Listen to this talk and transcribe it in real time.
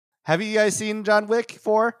Have you guys seen John Wick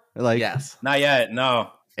 4? Like, yes. Not yet.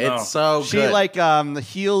 No. It's so good. She like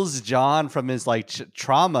heals John from his like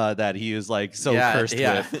trauma that he was like so cursed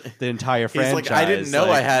with the entire franchise. He's like, I didn't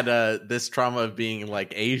know I had this trauma of being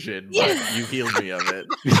like Asian, but you healed me of it.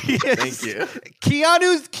 Thank you.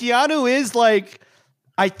 Keanu is like,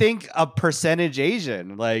 I think, a percentage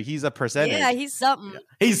Asian. Like he's a percentage. Yeah, he's something.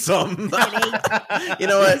 He's something. You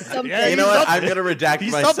know what? You know what? I'm gonna redact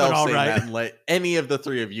myself saying that and let any of the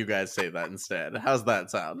three of you guys say that instead. How's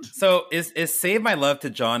that sound? So is Save My Love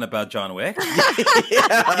to John about John Wick?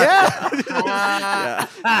 Yeah.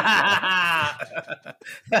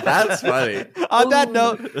 That's funny. On that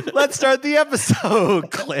note, let's start the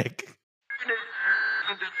episode. Click.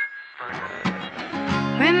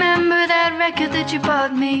 Remember that record that you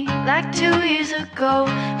bought me like 2 years ago?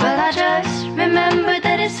 Well, I just remembered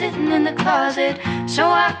that it's sitting in the closet. So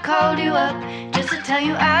I called you up just to tell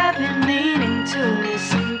you I've been meaning to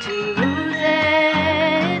listen to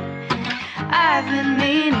that. I've been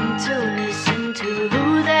meaning to listen to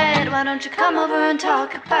that. Why don't you come over and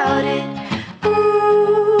talk about it? Ooh.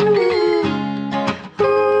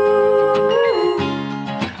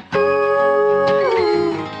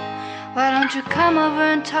 Why don't you come over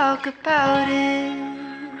and talk about it?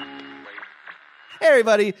 Hey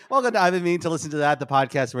everybody, welcome to I've Been Meaning to Listen to That, the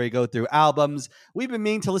podcast where we go through albums we've been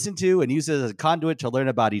meaning to listen to and use it as a conduit to learn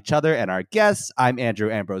about each other and our guests. I'm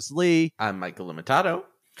Andrew Ambrose Lee. I'm Michael Limitato.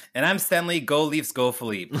 And I'm Stanley Go Leafs Go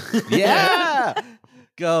Philippe. Yeah!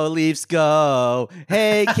 Go Leafs go.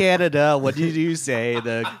 Hey Canada, what did you say?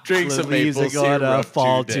 The Drinks of leaves are gonna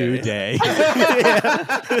fall today. What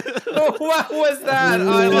was that?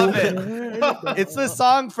 Oh, I love it. It's the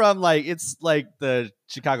song from it's like the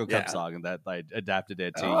Chicago Cubs song, and that I adapted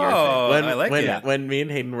it to your thing. I like it. When me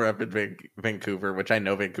and Hayden were up in Vancouver, which I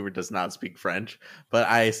know Vancouver does not speak French, but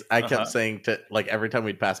I kept saying to like every time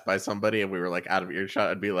we'd pass by somebody and we were like out of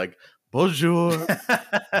earshot, I'd be like, bonjour,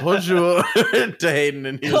 bonjour to Hayden,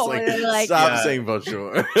 and he was like stop saying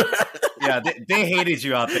bonjour. Yeah, they hated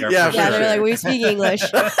you out there. Yeah, they're like, we speak English.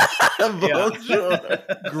 Bonjour.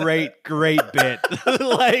 Great bit.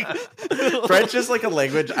 Like French is like a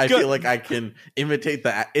language I feel like I can imitate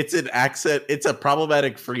that. It's an accent. It's a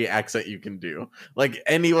problematic free accent you can do. Like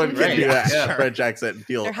anyone can do a French accent and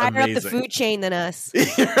feel They're higher amazing. up the food chain than us.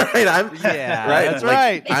 Right, that's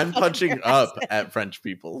right. I'm punching up at French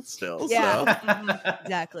people still. Yeah, So.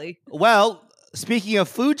 exactly. Well, speaking of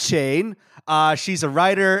food chain, she's a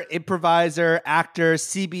writer, improviser, actor,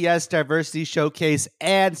 CBS Diversity Showcase,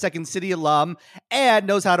 and Second City alum, and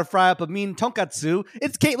knows how to fry up a mean tonkatsu.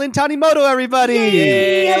 It's Kaitlyn Tanimoto, everybody!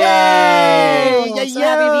 Yay! Yay! So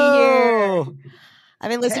happy to be here. I've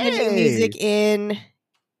been listening to new music in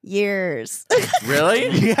years. Really?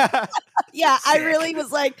 Yeah. Yeah, I really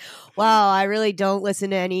was like, wow, I really don't listen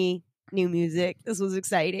to any new music. This was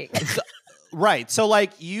exciting. Right. So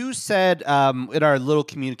like you said in our little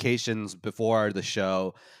communications before the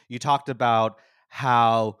show, you talked about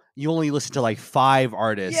how you only listen to like 5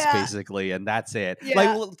 artists basically, and that's it. Yeah. Like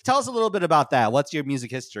tell us a little bit about that. What's your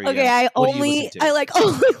music history? Okay, I only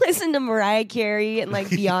listen listen to Mariah Carey and like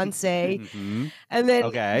Beyonce and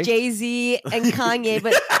then Jay-Z and Kanye,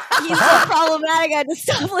 but he's so problematic I had to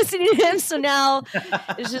stop listening to him, so now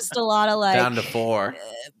it's just a lot of like Down to 4.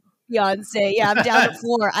 Beyonce. Yeah, I'm down to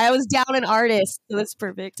 4. I was down an artist, so that's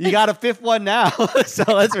perfect. You got a 5th one now, so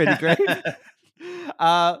that's really great.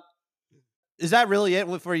 Is that really it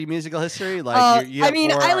for your musical history? Like,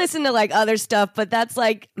 I listen to like other stuff, but that's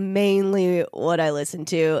like mainly what I listen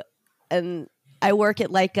to. And I work at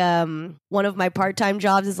like one of my part-time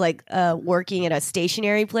jobs is like working at a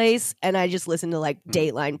stationery place, and I just listen to like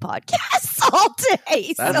Dateline podcasts all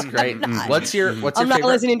day. That's great. What's your I'm favorite? not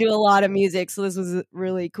listening to a lot of music, so this was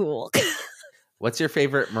really cool. What's your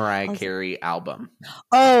favorite Mariah Carey album?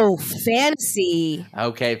 Oh, Fantasy.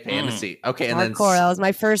 Okay, Fantasy. Okay, and Hardcore. That was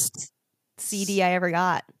my first CD I ever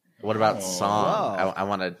got. What about song? I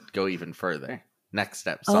want to go even further. Next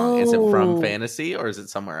step, song. Is it from Fantasy or is it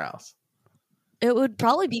somewhere else? It would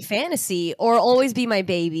probably be Fantasy or Always Be My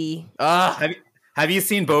Baby. Have you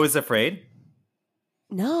seen Beau is Afraid?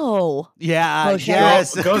 No. Yeah, Go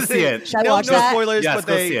see it. Should I watch no that? spoilers, Yes, but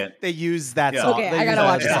go see it. they use that Yeah. song. Okay, They I use gotta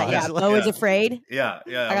watch song. that. Yeah, Beau is Afraid. Yeah.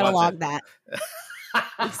 I gotta log that.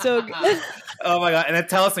 It's so good. Oh my god! And then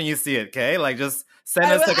tell us when you see it, okay? Like just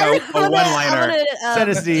send us like a one-liner. Send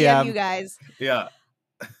us the you guys. Yeah.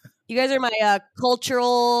 You guys are my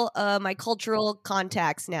cultural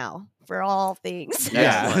contacts now for all things.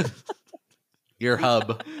 Yeah. Your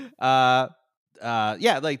hub.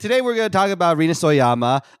 Like today we're gonna talk about Rina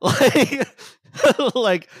Sawayama.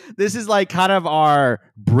 Like this is like kind of our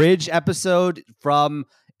bridge episode from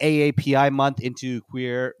AAPI month into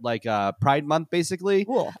queer Pride month, basically.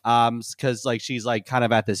 Cool. Because she's kind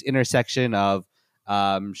of at this intersection of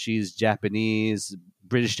she's Japanese,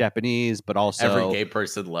 British Japanese, but also every gay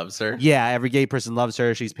person loves her. Yeah, every gay person loves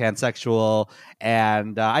her. She's pansexual,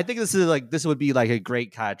 and I think this would be a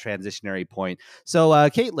great kind of transitionary point. So,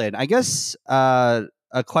 Kaitlyn, I guess a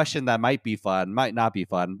question that might be fun, might not be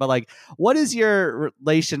fun, but what is your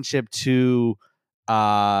relationship to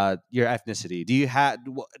your ethnicity? Do you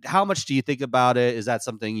how much do you think about it? Is that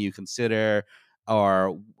something you consider,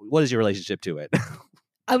 or what is your relationship to it?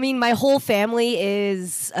 I mean, my whole family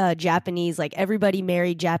is Japanese. Everybody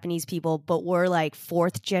married Japanese people, but we're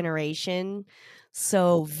fourth generation.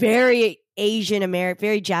 So very Asian American,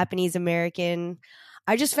 very Japanese American.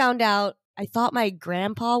 I just found out, I thought my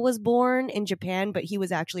grandpa was born in Japan, but he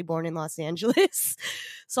was actually born in Los Angeles.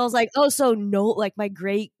 So I was like, oh, so no, my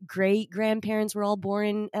great grandparents were all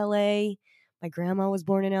born in LA. My grandma was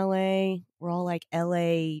born in LA. We're all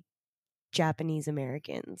LA Japanese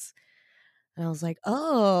Americans. And I was like,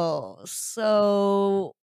 oh,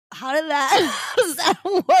 so how does that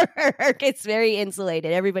work? It's very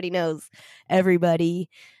insulated. Everybody knows everybody.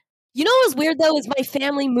 You know what was weird though is my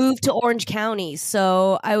family moved to Orange County.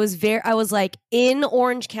 So I was in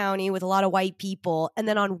Orange County with a lot of white people. And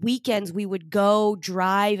then on weekends we would go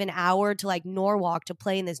drive an hour to Norwalk to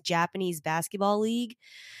play in this Japanese basketball league.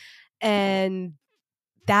 And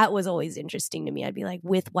that was always interesting to me. I'd be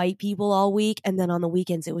with white people all week, and then on the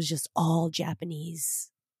weekends it was just all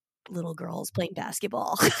Japanese little girls playing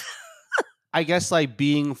basketball. I guess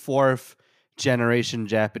being fourth generation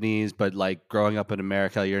Japanese, but growing up in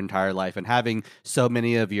America your entire life and having so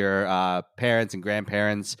many of your parents and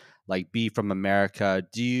grandparents be from America,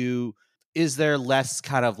 is there less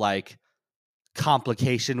kind of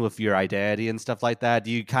complication with your identity and stuff like that?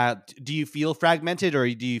 Do you feel fragmented, or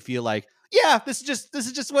do you feel yeah, this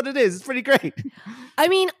is just what it is? It's pretty great. I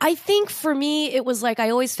mean, I think for me, it was I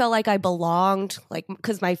always felt I belonged,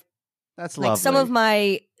 because that's lovely. Some of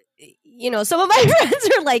my, some of my friends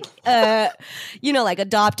are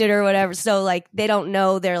adopted or whatever. So they don't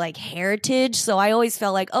know their heritage. So I always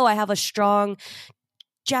felt oh, I have a strong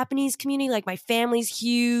Japanese community. My family's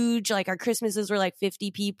huge. Our Christmases were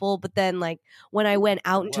 50 people. But then when I went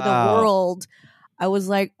out into the world, I was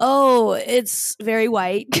oh, it's very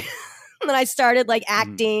white. And then I started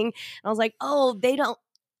acting, and I was oh, they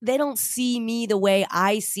don't see me the way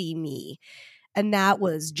I see me. And that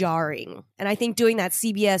was jarring. And I think doing that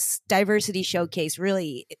CBS diversity showcase,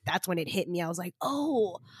 really, that's when it hit me. I was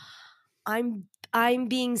oh, I'm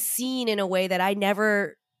being seen in a way that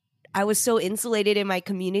I was so insulated in my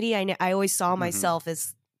community. I always saw myself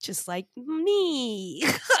as just me.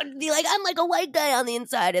 I'd be I'm a white guy on the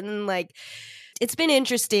inside. And then it's been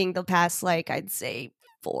interesting the past, I'd say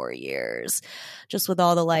 4 years, just with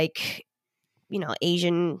all the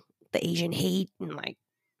Asian hate and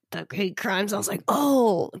the hate crimes. I was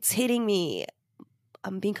oh, it's hitting me.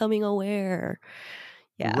 I'm becoming aware.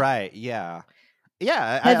 Yeah. Right. Yeah.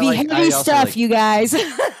 Yeah. Heavy stuff, you guys.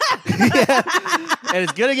 Yeah. And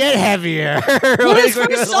it's gonna get heavier. Well, his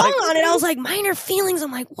first song on it, I was Minor Feelings.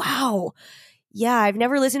 I'm wow. Yeah, I've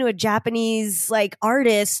never listened to a Japanese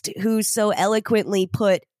artist who so eloquently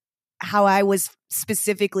put how I was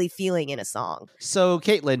specifically feeling in a song. So,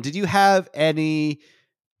 Kaitlyn, did you have any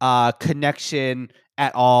connection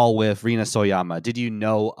at all with Rina Sawayama? Did you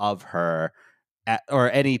know of her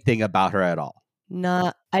or anything about her at all?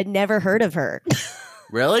 No, I'd never heard of her.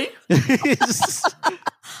 Really?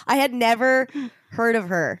 I had never heard of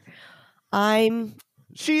her.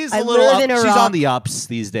 She's a little up, she's on the ups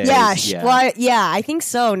these days. Yeah, I think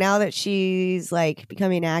so. Now that she's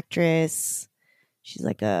becoming an actress, she's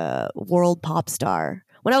a world pop star.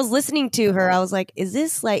 When I was listening to her, I was is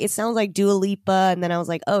this it sounds like Dua Lipa? And then I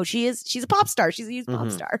was oh, she's a pop star. She's a huge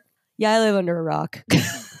pop star. Yeah, I live under a rock.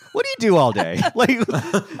 What do you do all day? I'm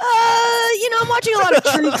watching a lot of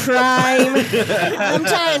true crime. I'm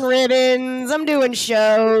tying ribbons. I'm doing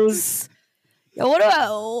shows. Yo,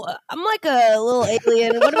 I'm a little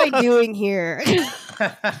alien. What am I doing here?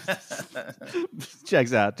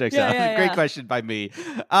 Checks out. Yeah. Great question by me.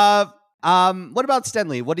 What about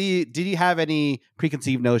Stenley? Did you have any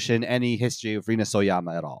preconceived notion, any history of Rina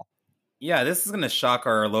Sawayama at all? Yeah, this is going to shock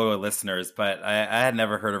our loyal listeners, but I had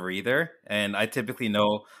never heard of her either. And I typically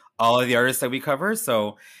know all of the artists that we cover.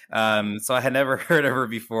 So I had never heard of her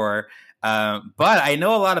before. But I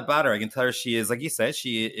know a lot about her. I can tell her she is, like you said,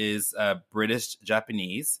 she is British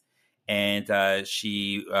Japanese. And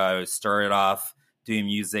she started off doing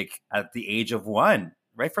music at the age of 1,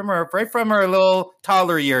 right from her little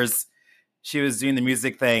toddler years. She was doing the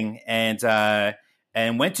music thing and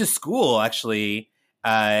went to school, actually,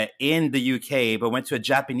 in the UK, but went to a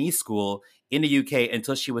Japanese school in the UK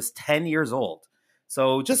until she was 10 years old.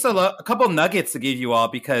 So just a couple nuggets to give you all,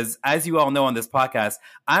 because as you all know on this podcast,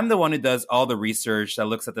 I'm the one who does all the research, that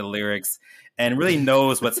looks at the lyrics and really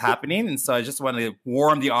knows what's happening. And so I just want to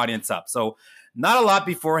warm the audience up. So not a lot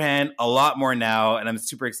beforehand, a lot more now. And I'm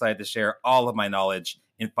super excited to share all of my knowledge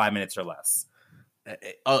in 5 minutes or less.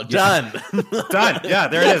 Oh, done. Done. Yeah,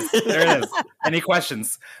 there it is. There it is. Any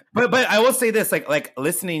questions? But I will say this, like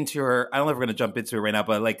listening to her, I don't know if we're going to jump into it right now,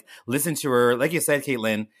 but like listen to her, like you said,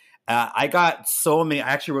 Kaitlyn, I got so many. I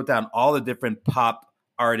actually wrote down all the different pop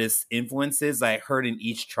artist influences I heard in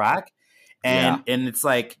each track, and it's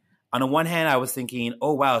like on the one hand, I was thinking,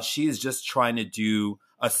 oh wow, she's just trying to do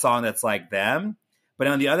a song that's like them. But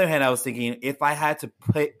on the other hand, I was thinking, if I had to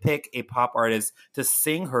pick a pop artist to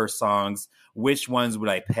sing her songs, which ones would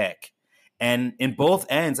I pick? And in both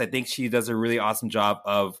ends, I think she does a really awesome job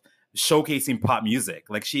of showcasing pop music.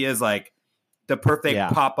 Like she is like the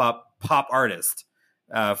perfect pop artist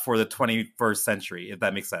for the 21st century, if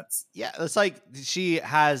that makes sense. Yeah, it's like she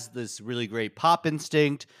has this really great pop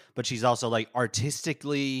instinct, but she's also like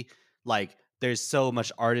artistically, like there's so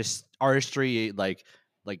much artistry, like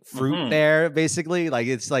fruit there, basically. Like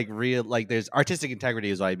it's like real, like there's artistic integrity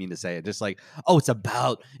is what I mean to say. It's just like, oh, it's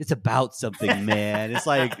about something, man. It's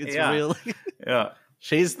like it's really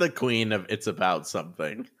She's the queen of it's about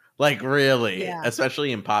something. Like really,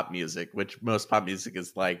 especially in pop music, which most pop music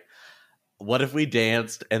is like, what if we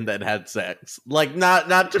danced and then had sex? Like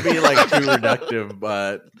not to be like too reductive,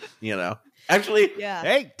 but you know. Actually,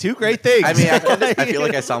 hey, two great things. I mean, I feel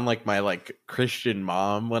like I sound like my like Christian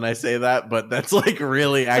mom when I say that, but that's like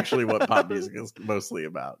really actually what pop music is mostly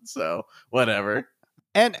about. So whatever.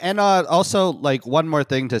 And also like one more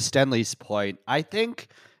thing to Stenley's point, I think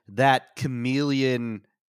that chameleon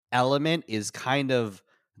element is kind of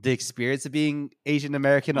the experience of being Asian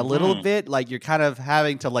American a little bit. Like you're kind of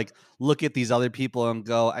having to like look at these other people and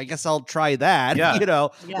go, I guess I'll try that. You know,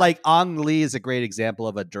 like Ang Lee is a great example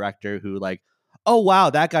of a director who like, oh wow,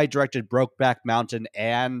 that guy directed Brokeback Mountain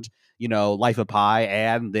and, you know, Life of Pi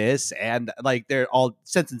and this, and like they're all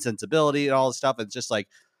Sense and Sensibility and all this stuff. It's just like,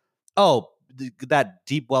 oh, that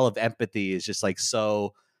deep well of empathy is just like,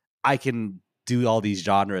 so I can do all these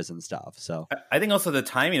genres and stuff. So I think also the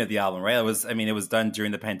timing of the album, right? It was done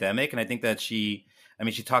during the pandemic. And I think that she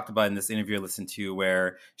talked about in this interview I listened to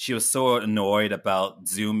where she was so annoyed about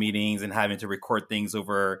Zoom meetings and having to record things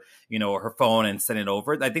over, you know, her phone and send it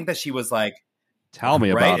over. I think that she was like, tell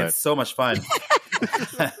me about it. It's so much fun.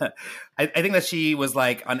 I think that she was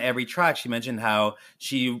like on every track, she mentioned how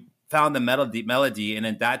she found the melody and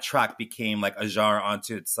then that track became like a genre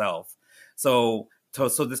unto itself. So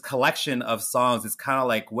this collection of songs is kind of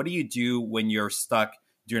like, what do you do when you're stuck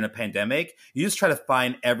during a pandemic? You just try to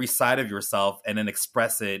find every side of yourself and then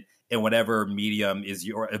express it in whatever medium is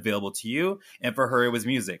available to you. And for her, it was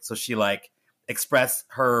music. So she like expressed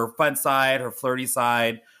her fun side, her flirty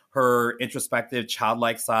side, her introspective,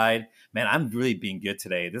 childlike side. Man, I'm really being good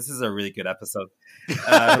today. This is a really good episode.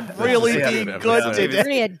 Really being good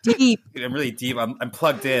today. Deep. I'm really deep. I'm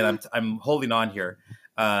plugged in. I'm holding on here.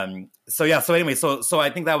 So I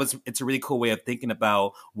think it's a really cool way of thinking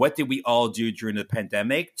about what did we all do during the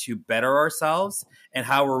pandemic to better ourselves and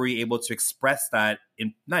how were we able to express that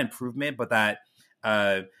in not improvement, but that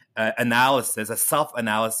analysis, a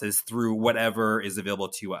self-analysis through whatever is available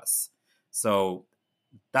to us. So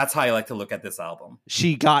that's how I like to look at this album.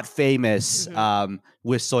 She got famous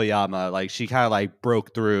with Sawayama. Like she kind of like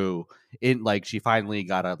broke through in like she finally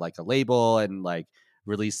got a label and like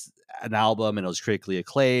released an album and it was critically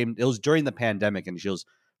acclaimed. It was during the pandemic and she was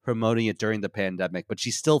promoting it during the pandemic, but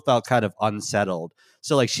she still felt kind of unsettled.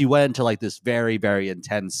 So like she went into like this very, very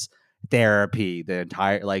intense therapy the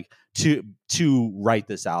entire like to write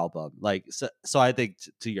this album. Like so I think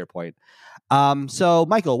to your point. So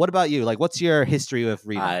Michael, what about you? Like what's your history with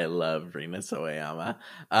Rina? I love Rina Sawayama.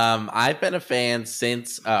 I've been a fan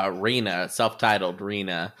since Rina, self-titled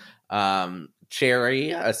Rina.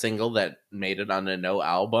 Cherry, a single that made it on a No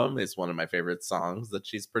album, is one of my favorite songs that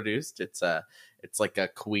she's produced. It's like a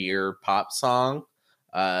queer pop song.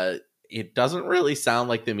 It doesn't really sound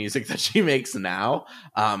like the music that she makes now.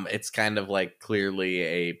 It's kind of like clearly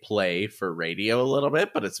a play for radio a little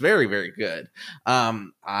bit, but it's very, very good.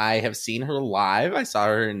 I have seen her live. I saw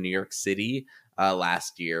her in New York City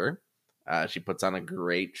last year. She puts on a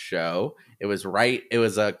great show. It was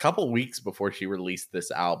a couple weeks before she released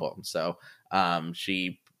this album. So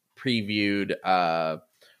she previewed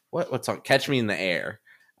what song? Catch Me in the Air,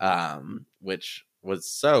 which was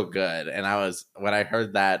so good. And when I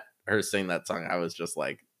heard her sing that song, I was just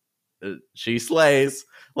like, she slays.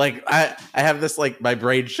 Like I have this like my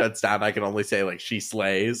brain shuts down. I can only say like she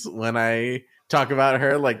slays when I talk about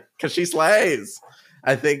her, like because she slays.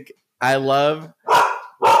 I think I love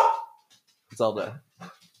Zelda.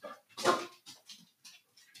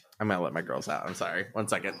 I'm gonna let my girls out. I'm sorry. 1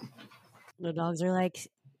 second. The dogs are like,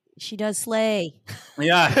 she does slay.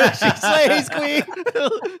 Yeah. She slays, queen.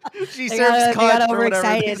 She They serves got cunt or whatever.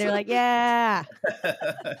 overexcited. They're like, yeah,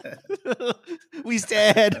 We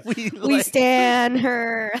stand. we stand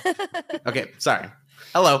her. Okay, sorry.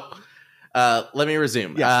 Hello. Let me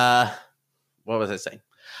resume. Yes. What was I saying?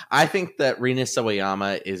 I think that Rina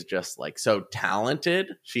Sawayama is just like so talented.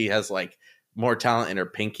 She has like more talent in her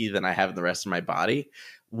pinky than I have in the rest of my body.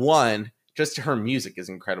 One, just her music is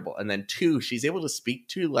incredible. And then two, she's able to speak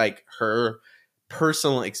to like her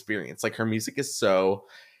personal experience. Like her music is so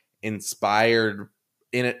inspired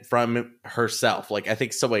in it from herself. Like I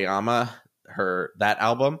think Sawayama, that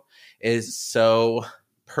album is so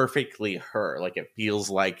perfectly her. Like it feels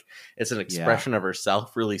like it's an expression of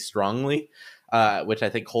herself really strongly, which I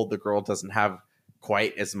think Hold the Girl doesn't have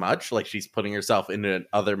quite as much. Like she's putting herself into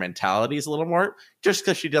other mentalities a little more, just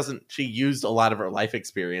because she used a lot of her life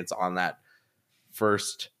experience on that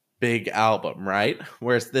first big album, right?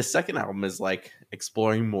 Whereas this second album is like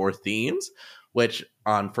exploring more themes, which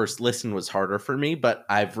on first listen was harder for me, but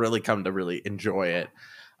I've really come to really enjoy it.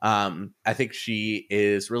 I think she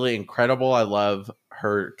is really incredible. I love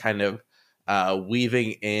her kind of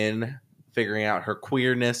weaving in, figuring out her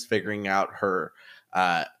queerness, figuring out her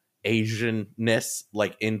Asianness,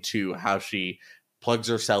 like into how she plugs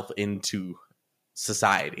herself into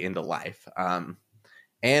society, into life.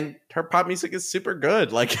 And her pop music is super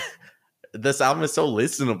good. Like this album is so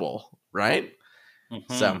listenable, right?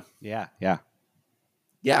 Mm-hmm. So Yeah.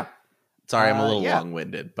 Sorry, I'm a little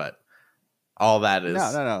long-winded, but all that is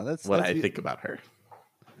no. That's I think about her.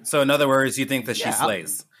 So in other words, you think that she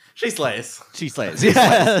slays? She slays. She slays.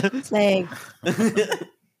 Yeah. Slay.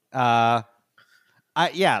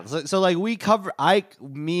 So like we cover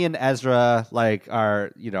me and Ezra, like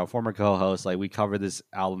our former co-host, like we covered this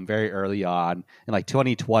album very early on in like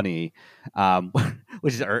 2020,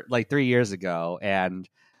 which is like 3 years ago, and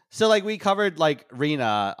so like we covered like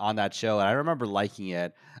Rina on that show, and I remember liking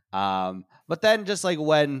it. But then just like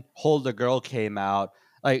when Hold the Girl came out,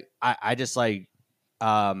 like I just like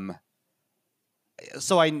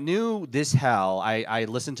so I knew This Hell. I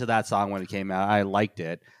listened to that song when it came out. I liked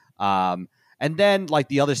it. And then like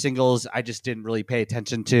the other singles, I just didn't really pay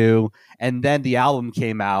attention to. And then the album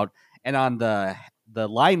came out, and on the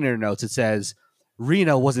liner notes it says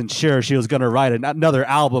Rina wasn't sure she was going to write another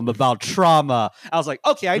album about trauma. I was like,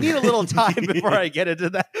 okay, I need a little time before I get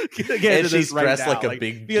into that. And she's dressed like a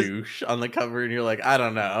big douche on the cover, and you're like, I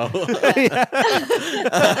don't know.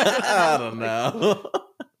 I don't know.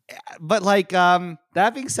 But like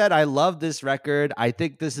that being said, I love this record. I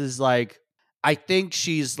think this is like, I think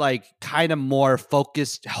she's like kind of more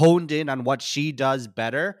focused, honed in on what she does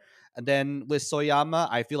better. And then with Sawayama,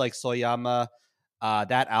 I feel like Sawayama,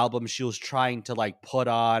 that album, she was trying to like put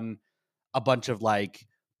on a bunch of like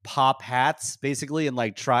pop hats basically, and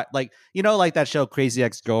like try like like that show Crazy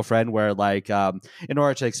Ex-Girlfriend, where like in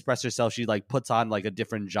order to express herself, she like puts on like a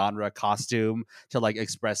different genre costume to like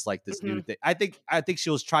express like this new thing. I think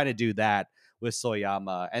she was trying to do that with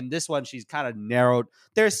Sawayama, and this one she's kind of narrowed.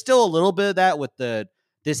 There's still a little bit of that with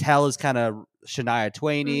This Hell is kind of Shania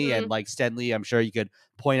Twain-y, and like Stenley. I'm sure you could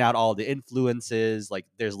point out all the influences, like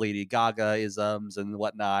there's Lady Gaga isms and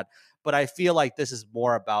whatnot, but I feel like this is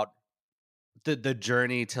more about the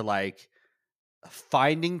journey to like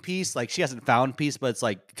finding peace. Like she hasn't found peace, but it's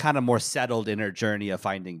like kind of more settled in her journey of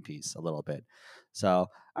finding peace a little bit. So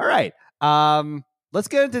all right, let's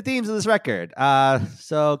get into themes of this record.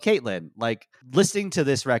 So Kaitlyn, like listening to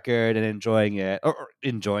this record and enjoying it, or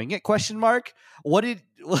enjoying it? Question mark. What did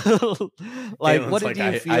like? What did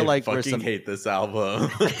you feel like? I fucking hate this album.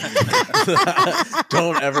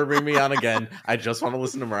 Don't ever bring me on again. I just want to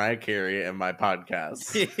listen to Mariah Carey and my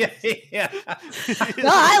podcast. Yeah.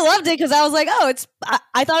 No, I loved it because I was like, oh, it's.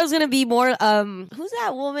 I thought it was gonna be more. Who's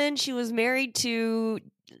that woman? She was married to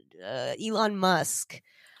Elon Musk.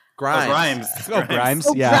 Grimes. Grimes.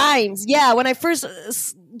 Oh, Yeah. Grimes. Yeah. When I first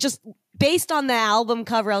just based on the album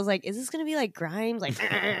cover, I was like, is this going to be like Grimes? Like,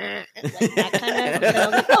 like that kind of. And I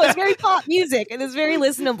was like, oh, it's very pop music and it's very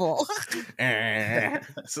listenable.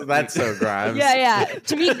 So that's so Grimes. Yeah.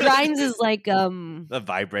 To me, Grimes is like a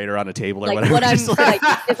vibrator on a table or like whatever. what I'm like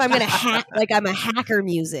if I'm gonna hack, like I'm a hacker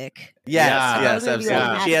music. Yes, Yeah. absolutely.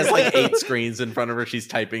 Like She has like 8 screens in front of her. She's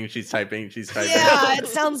typing. Yeah, it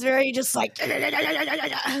sounds very just like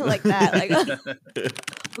that. Like,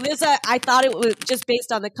 This I thought it was just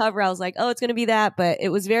based on the cover. I was like, oh, it's gonna be that, but it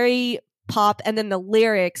was very pop. And then the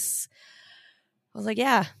lyrics, I was like,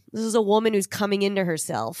 yeah, this is a woman who's coming into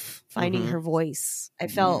herself, finding her voice. I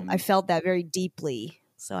felt that very deeply.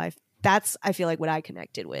 So I feel like what I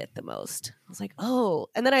connected with the most. I was like, oh,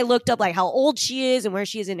 and then I looked up like how old she is and where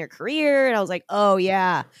she is in her career, and I was like, oh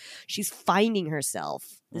yeah, she's finding herself.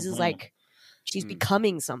 This is like she's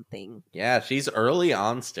becoming something. Yeah, she's early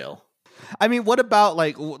on still. I mean, what about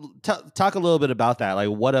like talk a little bit about that? Like,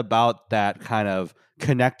 what about that kind of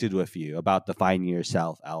connected with you about the finding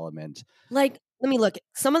yourself element? Like, let me look.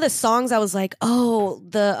 Some of the songs I was like, oh,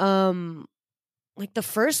 like the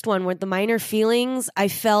first one with the Minor Feelings, I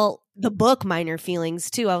felt the book Minor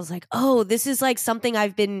Feelings too. I was like, oh, this is like something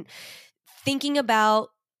I've been thinking about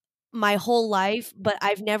my whole life, but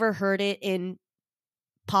I've never heard it in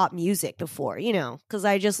pop music before, because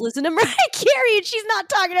I just listen to Mariah Carey and she's not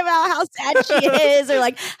talking about how sad she is or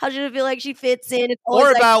like how she doesn't feel like she fits in.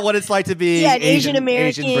 Or about what it's like to be an Asian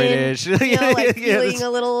American, Asian British, like feeling a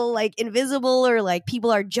little like invisible or like people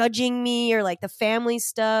are judging me or like the family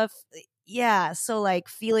stuff. Yeah, so like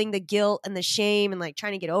feeling the guilt and the shame and like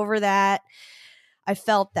trying to get over that. I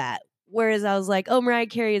felt that. Whereas I was like, oh, Mariah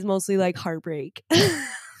Carey is mostly like heartbreak.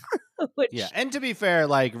 Yeah, and to be fair,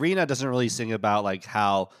 like Rina doesn't really sing about like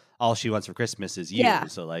how all she wants for Christmas is you. Yeah.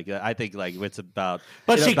 So like I think like it's about,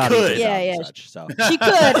 but she about could, yeah. Such, so. She could.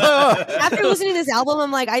 After listening to this album,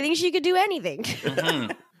 I'm like, I think she could do anything.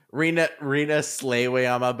 Mm-hmm. Rina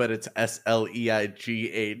Sawayama, but it's Sleigh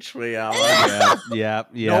Wayama. Yeah.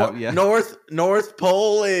 North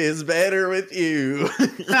Pole is better with you.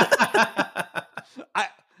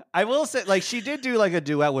 I will say, like, she did do like a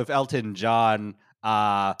duet with Elton John.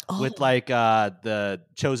 With like the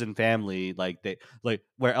Chosen Family, like they like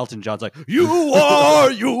where Elton John's like, you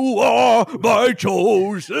are my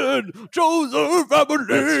chosen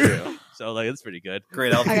family. So like it's pretty good.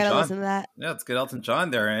 Great Elton John. I gotta listen to that. Yeah, it's good Elton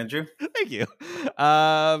John there, Andrew. Thank you.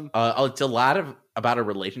 It's a lot about a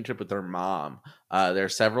relationship with her mom. There are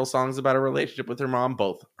several songs about a relationship with her mom,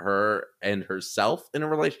 both her and herself in a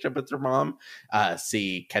relationship with her mom.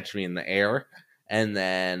 See Catch Me in the Air. And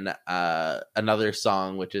then another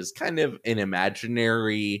song, which is kind of an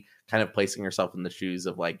imaginary, kind of placing herself in the shoes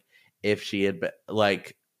of like if she had been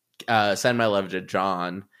like Send My Love to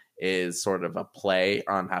John is sort of a play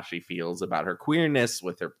on how she feels about her queerness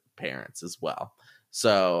with her parents as well.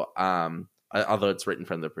 So although it's written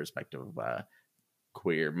from the perspective of a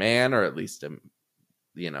queer man, or at least a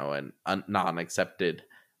non-accepted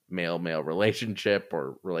male relationship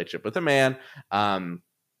or relationship with a man,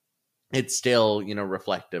 it's still,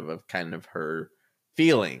 reflective of kind of her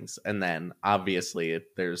feelings. And then obviously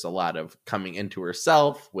there's a lot of coming into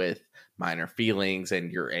herself with Minor Feelings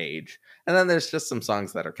and Your Age. And then there's just some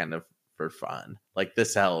songs that are kind of for fun. Like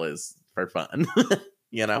This Hell is for fun, I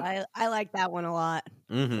like that one a lot.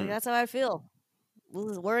 Mm-hmm. Like, that's how I feel.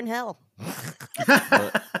 We're in hell.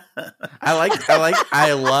 I'm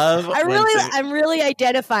really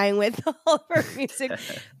identifying with all of her music.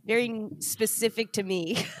 Very specific to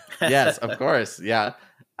me. Yes, of course. Yeah.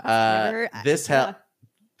 This Hell,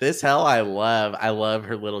 I love. I love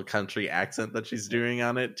her little country accent that she's doing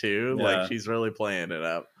on it too. Yeah. Like she's really playing it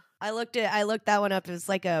up. I looked that one up. Is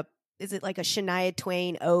it like a Shania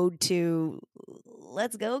Twain ode to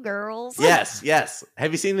Let's Go Girls? Yes.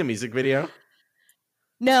 Have you seen the music video?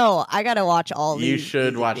 No, I gotta watch all these. You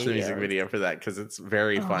should watch the music video for that because it's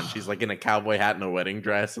very fun. She's like in a cowboy hat and a wedding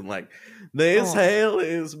dress, and like, this hell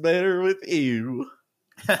is better with you.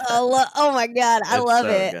 Oh my god, I love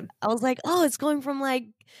it. Good. I was like, oh, it's going from like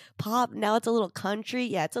pop now it's a little country.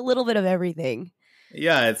 Yeah, it's a little bit of everything.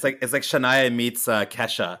 Yeah, it's like Shania meets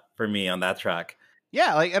Kesha for me on that track.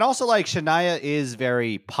 Yeah, like, and also like Shania is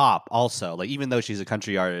very pop. Also, like even though she's a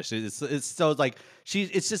country artist, it's so like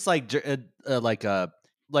it's just like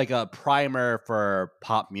a primer for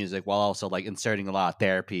pop music while also like inserting a lot of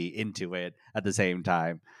therapy into it at the same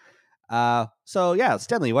time. So yeah,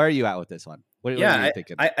 Stanley, where are you at with this one? What are you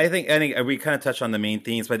thinking? I think we kind of touched on the main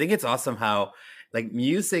themes, but I think it's awesome how like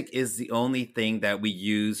music is the only thing that we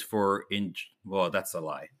use for well, that's a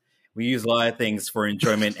lie. We use a lot of things for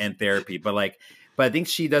enjoyment and therapy, but I think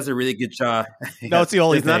she does a really good job. No, it's the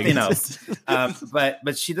only thing. Nothing else.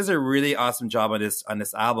 But she does a really awesome job on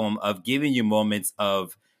this album of giving you moments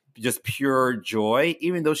of just pure joy,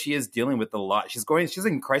 even though she is dealing with a lot. She's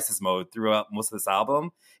in crisis mode throughout most of this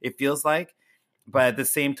album, it feels like. But at the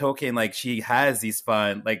same token, like she has these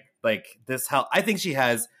fun, like this. How I think she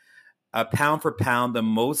has pound for pound the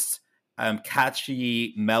most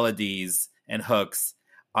catchy melodies and hooks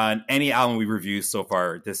on any album we reviewed so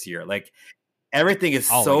far this year. Like everything is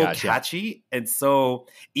Oh my so gosh, yeah. catchy and so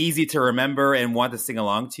easy to remember and want to sing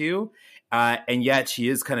along to. And yet she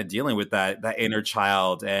is kind of dealing with that inner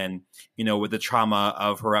child and, you know, with the trauma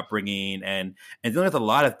of her upbringing and dealing with a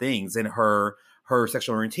lot of things in her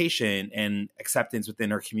sexual orientation and acceptance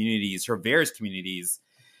within her communities, her various communities.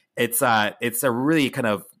 It's a really kind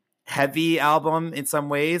of heavy album in some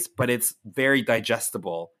ways, but it's very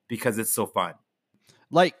digestible because it's so fun.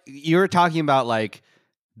 Like you were talking about, like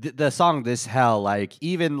the song "This Hell," like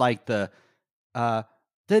even like the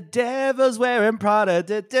devil's wearing Prada,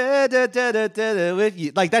 with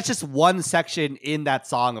you. Like that's just one section in that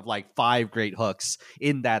song of like 5 great hooks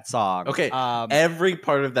in that song. Okay, every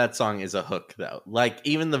part of that song is a hook though. Like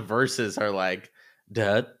even the verses are like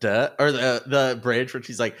da da, or the bridge where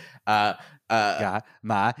she's like got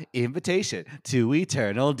my invitation to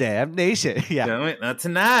eternal damnation. Yeah, Not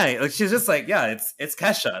tonight. Like she's just like, yeah, it's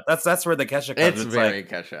Kesha. That's where the Kesha comes. it's very like,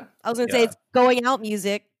 Kesha. I was gonna say it's going out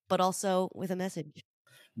music, but also with a message.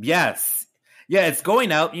 Yes. Yeah, it's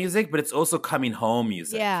going out music, but it's also coming home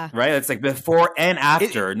music. Yeah. Right? It's like before and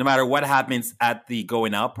after, no matter what happens at the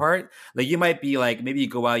going out part. Like you might be like, maybe you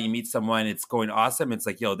go out, you meet someone, it's going awesome. It's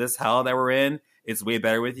like, yo, this hell that we're in, it's way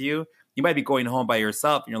better with you. You might be going home by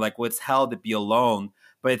yourself and you're like, well, it's hell to be alone,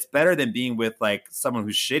 but it's better than being with like someone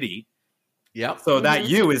who's shitty. Yep. So that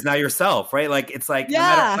you is now yourself, right? Like it's like no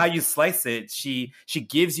matter how you slice it, she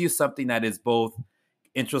gives you something that is both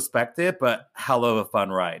introspective but hell of a fun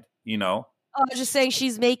ride, you know? I was just saying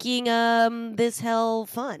she's making this hell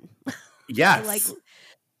fun. Yes. Like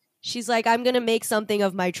she's like, I'm gonna make something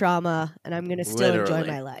of my trauma and I'm gonna still enjoy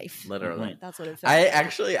my life. Literally. That's what it felt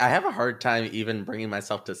like. I have a hard time even bringing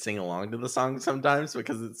myself to sing along to the song sometimes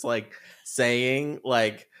because it's like saying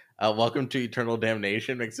like welcome to eternal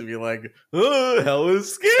damnation makes me like, oh, hell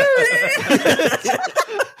is scary.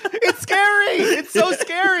 it's scary. It's so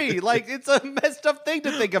scary. Like it's a messed up thing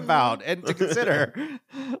to think about and to consider.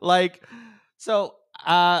 Like, so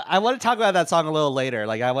I want to talk about that song a little later.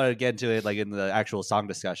 Like I want to get into it like in the actual song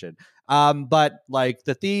discussion. But like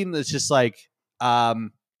the theme is just like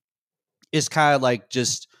is kind of like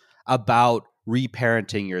just about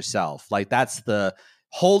reparenting yourself. Like that's the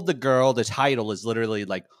hold the girl. The title is literally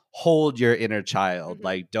like hold your inner child. Mm-hmm.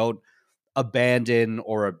 Like don't abandon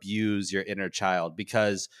or abuse your inner child,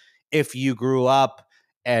 because if you grew up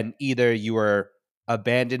and either you were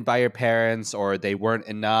abandoned by your parents or they weren't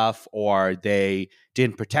enough or they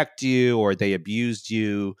didn't protect you or they abused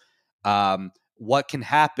you, what can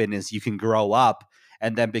happen is you can grow up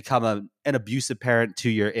and then become an abusive parent to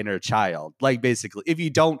your inner child. Like basically, if you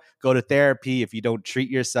don't go to therapy, if you don't treat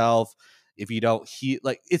yourself, if you don't heal,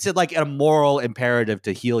 like it's like a moral imperative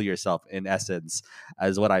to heal yourself in essence,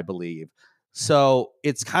 is what I believe. So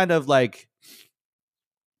it's kind of like,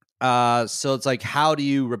 so it's like, how do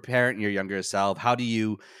you reparent your younger self? How do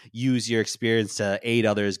you use your experience to aid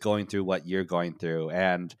others going through what you're going through?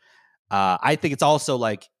 And I think it's also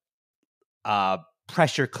like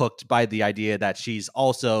pressure cooked by the idea that she's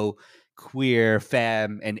also queer,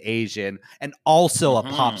 femme, and Asian, and also a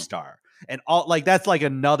pop star. And all like that's like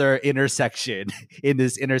another intersection in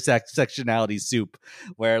this intersectionality soup,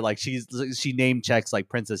 where like she name checks like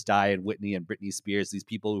Princess Di and Whitney and Britney Spears, these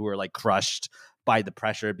people who are like crushed by the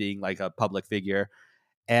pressure of being like a public figure,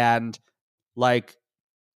 and like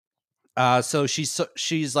so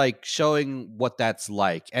she's like showing what that's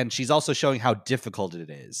like, and she's also showing how difficult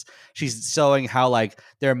it is. She's showing how like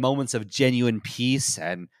there are moments of genuine peace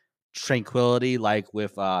and tranquility, like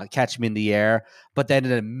with Catch Me in the Air, but then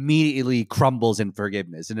it immediately crumbles in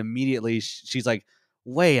forgiveness, and immediately she's like,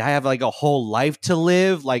 wait, I have like a whole life to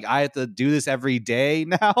live, like I have to do this every day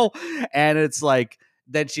now. And it's like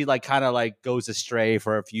then she like kind of like goes astray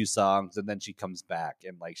for a few songs, and then she comes back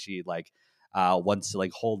and like she like wants to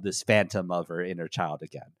like hold this phantom of her inner child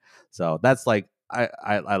again. So that's like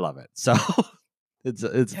I love it. So it's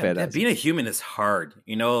fantastic. Yeah, being a human is hard,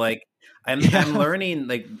 you know. Like I'm learning,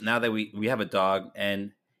 like now that we have a dog,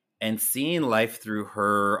 and seeing life through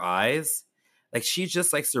her eyes. Like she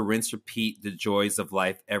just likes to rinse, repeat the joys of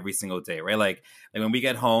life every single day, right? Like when we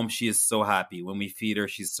get home, she is so happy. When we feed her,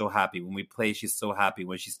 she's so happy. When we play, she's so happy.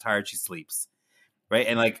 When she's tired, she sleeps, right?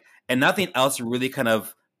 And nothing else really kind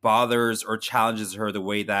of bothers or challenges her the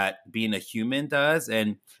way that being a human does.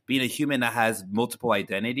 And being a human that has multiple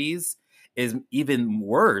identities is even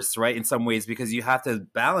worse, right? In some ways, because you have to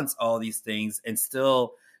balance all these things and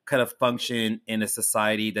still kind of function in a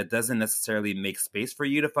society that doesn't necessarily make space for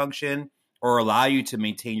you to function or allow you to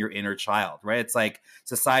maintain your inner child, right? It's like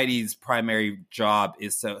society's primary job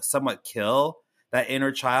is to somewhat kill that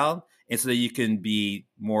inner child, and so that you can be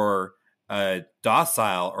more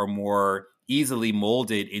docile or more easily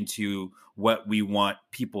molded into what we want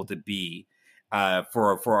people to be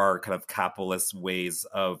for our kind of capitalist ways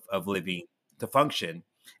of living to function.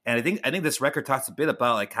 And I think this record talks a bit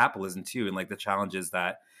about like capitalism too, and like the challenges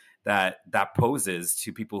that poses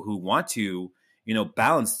to people who want to, you know,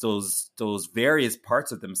 balance those various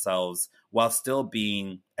parts of themselves while still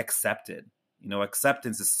being accepted. You know,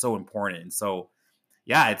 acceptance is so important. So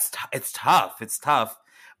yeah, it's tough,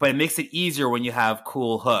 but it makes it easier when you have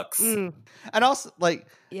cool hooks. Mm. And also like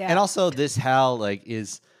and also this hell like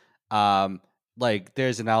is like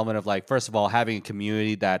there's an element of like, first of all, having a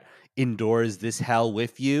community that endures this hell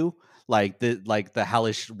with you, like the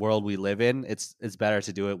hellish world we live in. It's better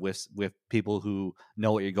to do it with people who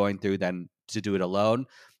know what you're going through than to do it alone.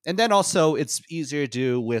 And then also it's easier to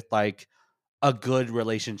do with like a good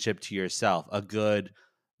relationship to yourself, a good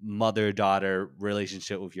mother-daughter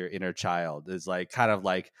relationship with your inner child is like kind of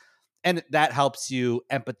like, and that helps you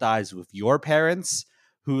empathize with your parents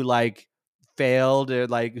who like failed or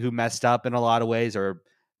like who messed up in a lot of ways, or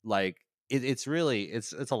like it's really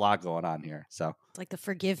it's a lot going on here. So It's like the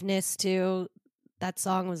forgiveness too. That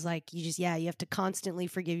song was like, you have to constantly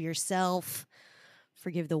forgive yourself,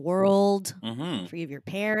 forgive the world, forgive your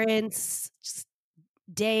parents, just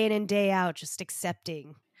day in and day out, just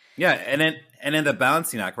accepting. Yeah, and then the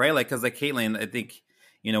balancing act, right? Like, because like Kaitlyn, I think,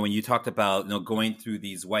 you know, when you talked about, you know, going through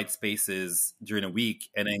these white spaces during a week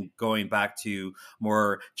and then going back to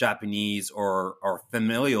more Japanese or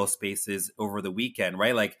familial spaces over the weekend,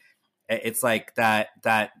 right? Like, it's like that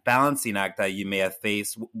balancing act that you may have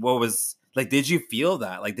faced. What was like? Did you feel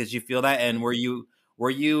that? Like, did you feel that? And were you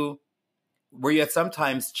at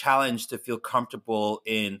sometimes challenged to feel comfortable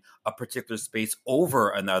in a particular space over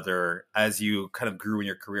another as you kind of grew in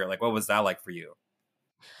your career? Like, what was that like for you?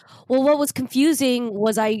 Well, what was confusing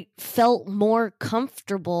was I felt more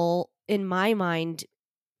comfortable in my mind,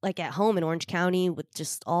 like at home in Orange County with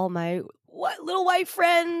just all my little white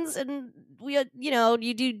friends, and we had, you know,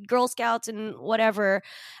 you do Girl Scouts and whatever,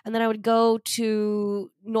 and then I would go to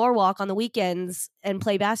Norwalk on the weekends and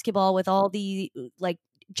play basketball with all the like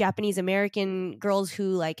Japanese American girls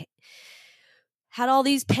who like had all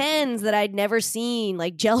these pens that I'd never seen,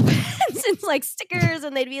 like gel pens and like stickers,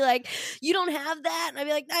 and they'd be like, "You don't have that?" And I'd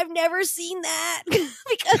be like, "I've never seen that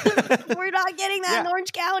because we're not getting that in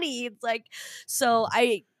Orange County." It's like, so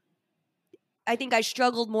I think I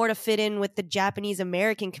struggled more to fit in with the Japanese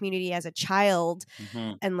American community as a child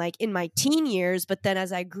and like in my teen years, but then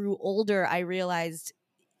as I grew older, I realized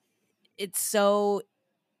it's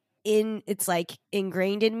like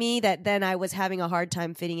ingrained in me that then I was having a hard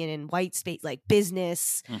time fitting in white space, like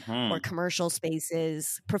business or commercial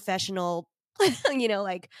spaces, professional, you know,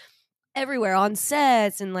 like everywhere on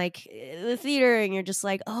sets and like the theater. And you're just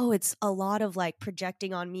like, oh, it's a lot of like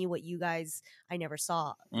projecting on me what you guys, I never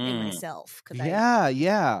saw in myself. Cause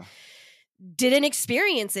yeah. Didn't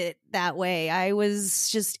experience it that way. I was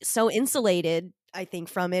just so insulated, I think,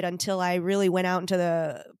 from it until I really went out into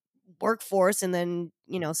the workforce and then,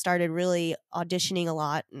 you know, started really auditioning a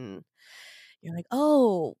lot, and you're like,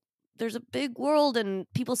 oh, there's a big world and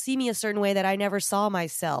people see me a certain way that I never saw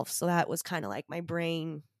myself. So that was kind of like my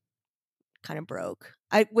brain kind of broke.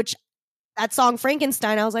 Which that song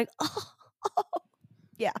Frankenstein, I was like, oh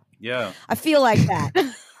yeah, I feel like that.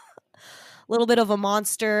 A little bit of a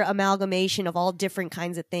monster amalgamation of all different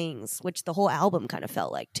kinds of things, which the whole album kind of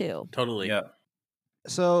felt like too. Totally. Yeah.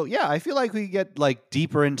 So yeah, I feel like we get like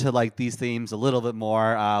deeper into like these themes a little bit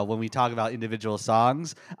more when we talk about individual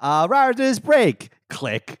songs. Right after this break,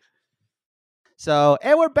 click. So,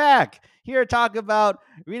 and we're back here to talk about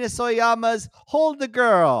Rina Sawayama's "Hold the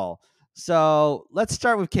Girl." So let's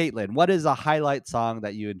start with Kaitlyn. What is a highlight song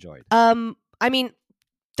that you enjoyed? I mean,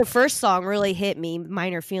 the first song really hit me,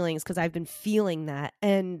 Minor Feelings, because I've been feeling that,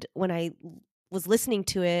 and when I was listening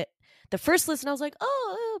to it, the first listen, I was like,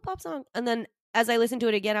 oh, pop song, and then as I listened to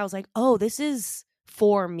it again, I was like, oh, this is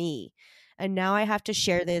for me. And now I have to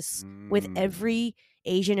share this with every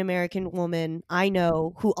Asian American woman I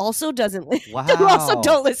know who also doesn't who also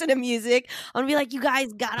don't listen to music. I'm gonna be like, you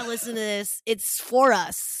guys gotta listen to this. It's for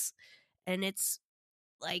us. And it's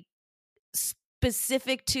like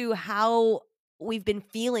specific to how we've been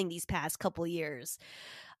feeling these past couple years.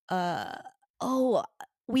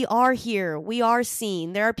 We are here. We are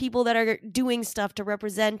seen. There are people that are doing stuff to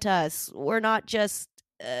represent us. We're not just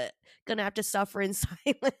gonna have to suffer in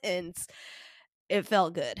silence. It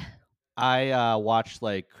felt good. I watched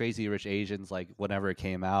like Crazy Rich Asians like whenever it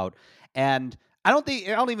came out, and I don't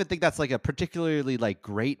even think that's like a particularly like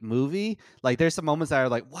great movie. Like there's some moments that are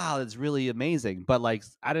like, wow, that's really amazing, but like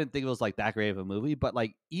I didn't think it was like that great of a movie. But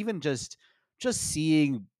like even just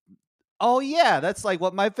seeing oh yeah, that's like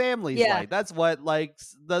what my family's Yeah. like. That's what like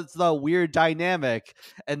that's the weird dynamic,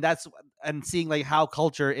 and seeing like how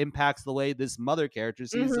culture impacts the way this mother character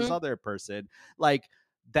sees this Mhm. other person, like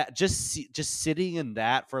that. Just sitting in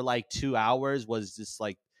that for like 2 hours was just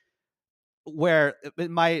like where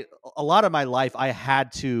in a lot of my life I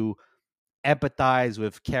had to empathize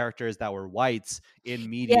with characters that were whites in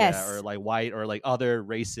media, or Yes. like white or like other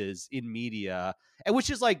races in media, and which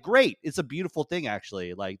is like great. It's a beautiful thing,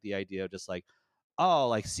 actually, like the idea of just like, oh,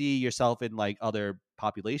 like see yourself in like other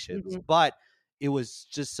populations. Mhm. But it was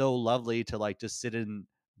just so lovely to like just sit in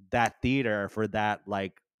that theater for that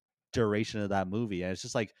like duration of that movie, and it's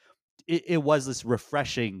just like it was this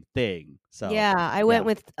refreshing thing. So Yeah, I went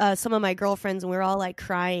yeah. with some of my girlfriends, and we were all like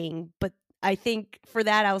crying. But I think for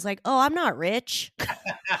that, I was like, "Oh, I'm not rich. I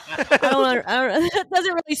don't. That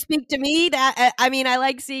doesn't really speak to me. That I mean, I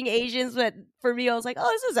like seeing Asians, but for me, I was like, "Oh,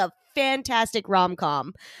 this is a fantastic rom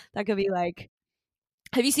com. That could be like."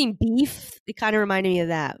 Have you seen Beef? It kind of reminded me of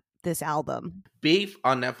that. This album. Beef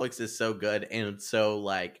on Netflix is so good, and it's so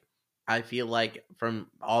like I feel like from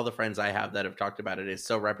all the friends I have that have talked about it, is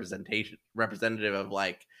so representative of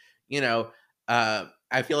like, you know,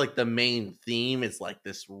 I feel like the main theme is like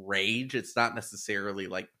this rage. It's not necessarily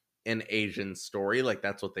like an Asian story, like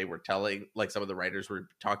that's what they were telling, like some of the writers were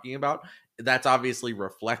talking about. That's obviously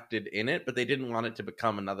reflected in it, but they didn't want it to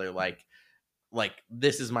become another like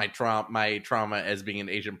this is my trauma as being an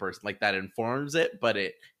Asian person, like that informs it, but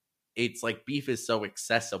it's like Beef is so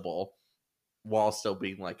accessible while still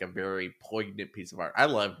being like a very poignant piece of art. I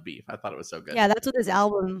loved Beef. I thought it was so good. Yeah, that's what this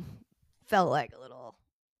album felt like a little.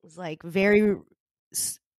 It was like very.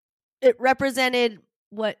 It represented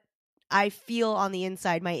what I feel on the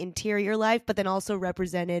inside, my interior life, but then also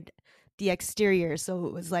represented the exterior. So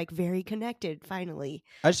it was like very connected finally.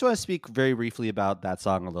 I just want to speak very briefly about that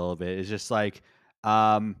song a little bit. It's just like,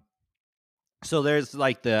 um, so there's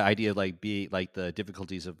like the idea of like be like the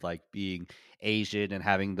difficulties of like being Asian and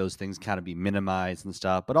having those things kind of be minimized and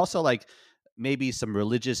stuff, but also like maybe some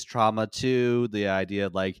religious trauma too. The idea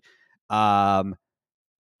of like, um,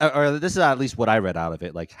 or this is at least what I read out of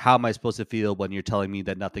it. Like, how am I supposed to feel when you're telling me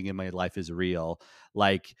that nothing in my life is real?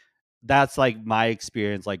 Like, that's like my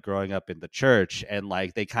experience, like growing up in the church, and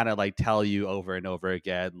like they kind of like tell you over and over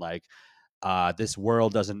again, like, this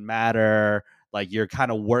world doesn't matter. Like you're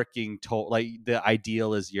kind of working to like the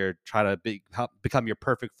ideal is you're trying to become your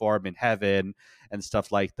perfect form in heaven and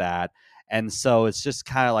stuff like that. And so it's just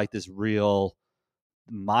kind of like this real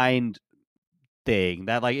mind thing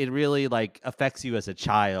that like it really like affects you as a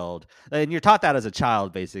child, and you're taught that as a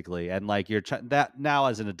child basically, and like that now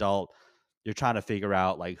as an adult you're trying to figure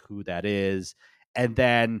out like who that is. And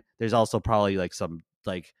then there's also probably like some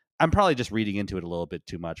like I'm probably just reading into it a little bit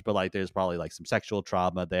too much, but like there's probably like some sexual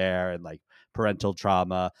trauma there and like parental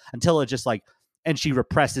trauma until it just like, and she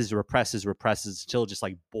represses until it just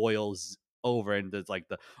like boils over, and there's like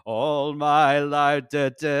the all my life da,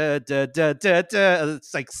 da, da, da, da, da.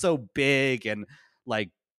 It's like so big and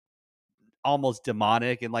like almost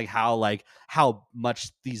demonic, and like how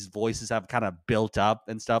much these voices have kind of built up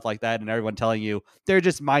and stuff like that, and everyone telling you they're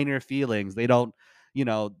just minor feelings. They don't,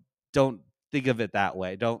 don't think of it that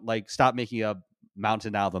way. Don't like stop making a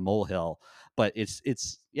mountain out of a molehill. But it's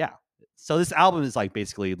yeah. So this album is like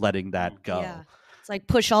basically letting that go. Yeah. It's like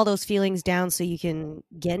push all those feelings down so you can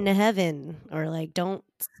get into heaven, or like don't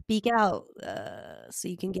speak out so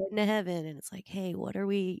you can get into heaven. And it's like, hey,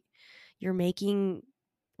 you're making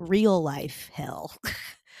real life hell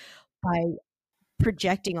by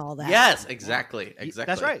projecting all that. Yes, exactly.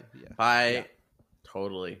 That's right. Yeah.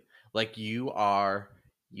 Totally. Like you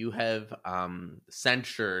have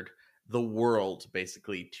censured the world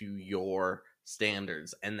basically to your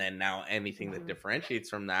standards, and then now anything that differentiates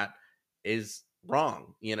from that is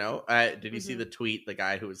wrong. Did you see the tweet, the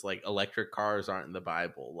guy who was like electric cars aren't in the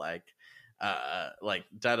Bible, like da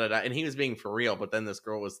da da, and he was being for real, but then this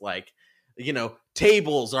girl was like,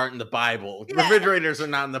 tables aren't in the Bible, refrigerators are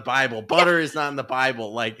not in the Bible, butter is not in the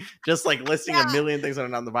Bible, like just like listing a million things that are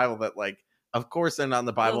not in the Bible that like of course they're not in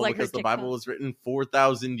the Bible like because the Bible was written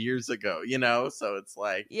 4,000 years ago, so it's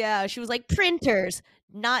like, yeah, she was like printers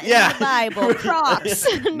not in the Bible, Crocs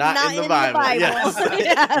not in the Bible. Yes.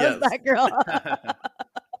 Yes. That girl.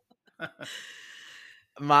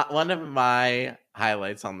 One of my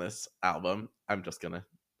highlights on this album, I'm just gonna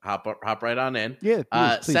hop right on in. Yeah,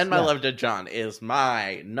 please, Send My Love to John is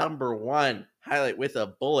my number one highlight with a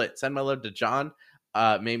bullet. Send My Love to John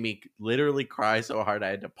made me literally cry so hard I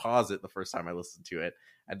had to pause it the first time I listened to it.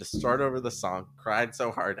 I had to start over the song, cried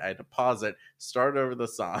so hard I had to pause it, start over the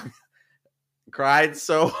song, cried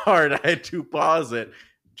so hard I had to pause it,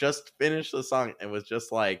 just finish the song. It was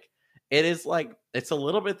just like, it is like, it's a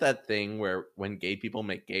little bit that thing where when gay people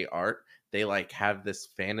make gay art, they like have this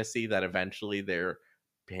fantasy that eventually their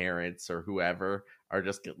parents or whoever are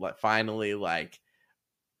just like finally like,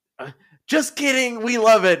 just kidding, we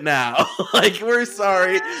love it now. Like, we're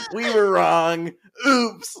sorry, we were wrong,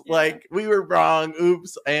 oops. Like, we were wrong,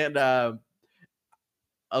 oops. And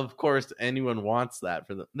of course anyone wants that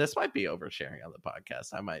for them. This might be oversharing on the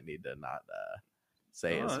podcast. I might need to not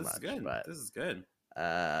say as much, but this is good.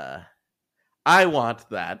 I want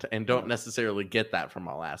that and don't necessarily get that from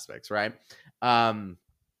all aspects, right? And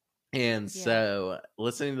so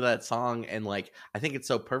listening to that song, and like, I think it's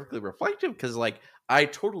so perfectly reflective because like, I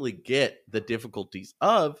totally get the difficulties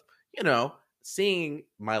of, you know, seeing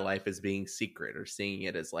my life as being secret, or seeing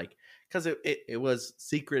it as like, because it was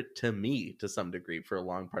secret to me to some degree for a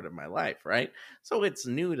long part of my life, right? So it's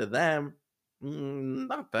new to them,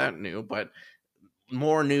 not that new, but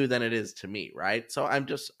more new than it is to me, right? So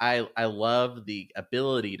I love the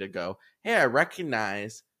ability to go, hey, I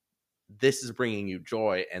recognize this is bringing you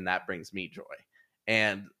joy, and that brings me joy,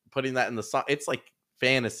 and putting that in the song. It's like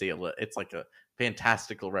fantasy, it's like a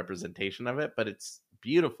fantastical representation of it, but it's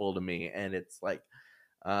beautiful to me. And it's like,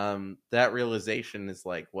 that realization is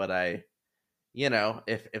like what I, you know,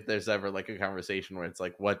 if there's ever like a conversation where it's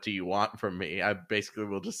like, what do you want from me, I basically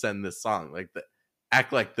will just send this song, like,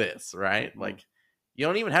 act like this, right? Like, you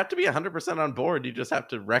don't even have to be 100% on board, you just have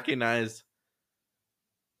to recognize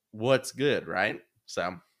what's good, right?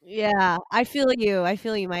 So Yeah, I feel you. I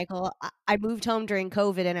feel you, Michael. I moved home during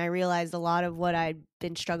COVID, and I realized a lot of what I'd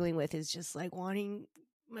been struggling with is just like wanting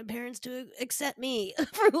my parents to accept me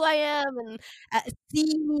for who I am, and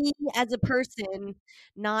see me as a person,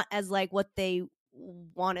 not as like what they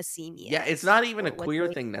want to see me yeah, as. it's not even a or what queer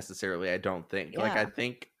they- thing necessarily, I don't think. Like, Yeah. I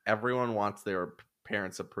think everyone wants their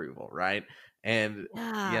parents' approval, right? And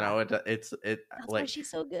Yeah. you know, it's That's why like, she's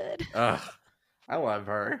so good. ugh, I love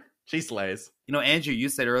her. She slays. You know, Andrew, you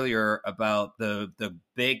said earlier about the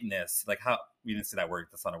bigness, like how you didn't say that word,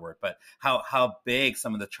 that's not a word, but how big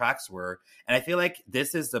some of the tracks were. And I feel like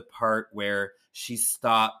this is the part where she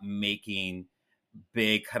stopped making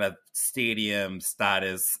big kind of stadium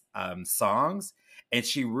status songs, and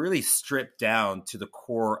she really stripped down to the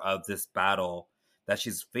core of this battle that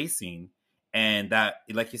she's facing. And that,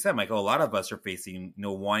 like you said, Michael, a lot of us are facing, you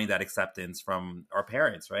know, wanting that acceptance from our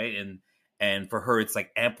parents, right? And for her, it's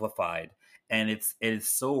like amplified, and it's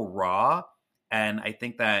so raw. And I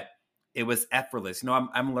think that it was effortless. You know,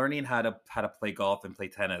 I'm learning how to play golf and play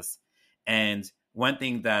tennis, and one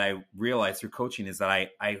thing that I realized through coaching is that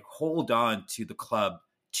I hold on to the club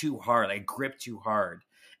too hard. I grip too hard,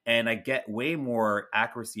 and I get way more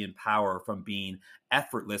accuracy and power from being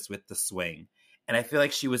effortless with the swing. And I feel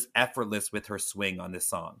like she was effortless with her swing on this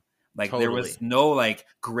song. Like, there was no like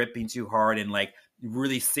gripping too hard and like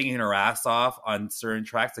really singing her ass off on certain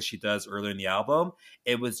tracks that she does earlier in the album.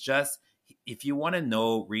 It was just, if you want to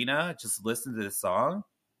know Rina, just listen to this song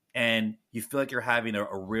and you feel like you're having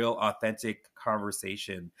a real authentic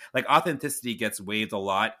conversation. Like, authenticity gets waived a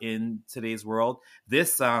lot in today's world.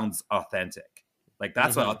 This sounds authentic. Like,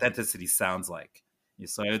 that's what authenticity sounds like.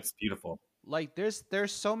 So it's beautiful. Like,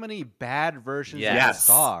 there's so many bad versions of the Yes.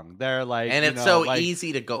 song. They're like, And you it's know, so like,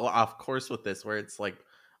 easy to go off course with this, where it's like,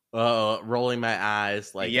 rolling my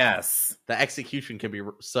eyes. Like, Yes. the execution can be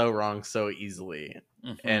so wrong so easily,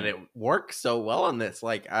 and it works so well on this.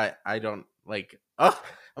 Like, I don't like.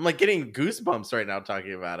 I'm like getting goosebumps right now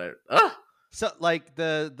talking about it. so like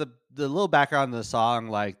the little background of the song,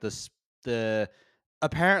 like the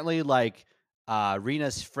apparently like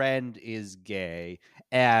Rina's friend is gay,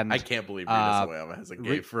 and I can't believe Rina Sawayama has a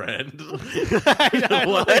gay friend.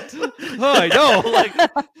 What? Oh, I know. Like,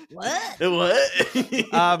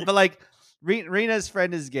 what? but like Rina's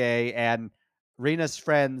friend is gay, and Rina's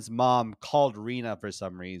friend's mom called Rina for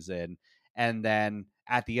some reason, and then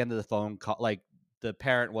at the end of the phone call, like, the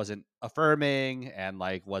parent wasn't affirming, and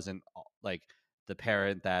like wasn't like the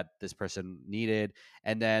parent that this person needed,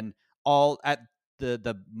 and then all at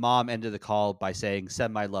the mom ended the call by saying,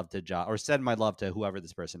 "Send my love to John," or "Send my love to whoever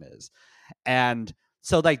this person is," and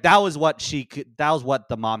so like that was what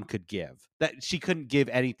the mom could give. That she couldn't give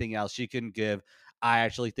anything else. She couldn't give, I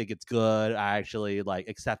actually think it's good, I actually like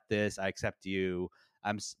accept this, I accept you,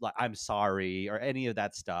 I'm sorry, or any of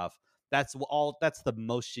that stuff. That's the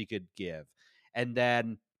most she could give. And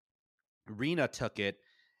then Rina took it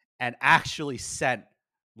and actually sent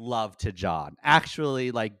love to John.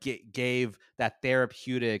 Actually, like, gave that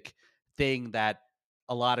therapeutic thing that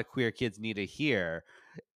a lot of queer kids need to hear.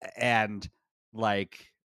 And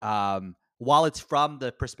like, while it's from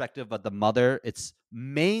the perspective of the mother, it's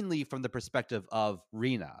mainly from the perspective of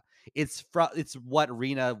Rina. it's what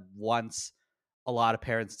Rina wants a lot of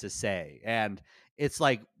parents to say. And it's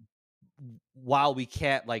like, while we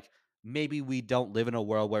can't, like, maybe we don't live in a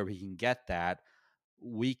world where we can get that,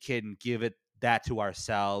 we can give it that to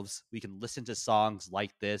ourselves. We can listen to songs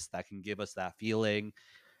like this that can give us that feeling.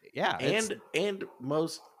 Yeah, and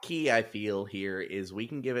most key, I feel, here is we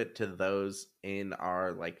can give it to those in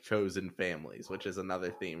our like chosen families, which is another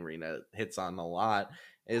theme Rina hits on a lot.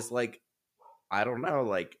 Is like, I don't know,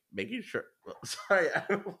 like making sure. Sorry,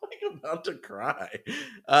 I'm like about to cry.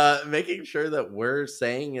 Making sure that we're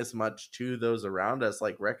saying as much to those around us,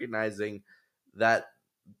 like recognizing that,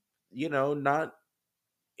 not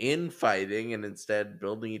infighting and instead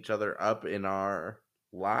building each other up in our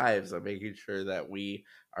lives, and making sure that we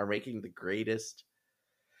are making the greatest,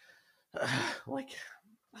 like,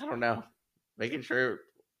 I don't know, making sure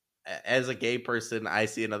as a gay person, I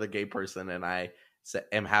see another gay person and I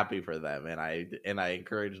am happy for them, and I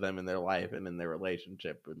encourage them in their life and in their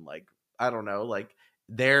relationship, and like, I don't know, like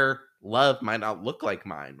their love might not look like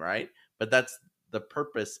mine, right? But that's the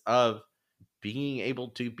purpose of being able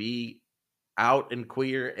to be out and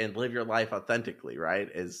queer and live your life authentically, right?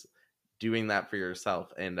 Is doing that for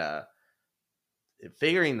yourself and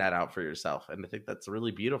figuring that out for yourself. And I think that's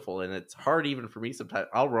really beautiful. And it's hard even for me sometimes.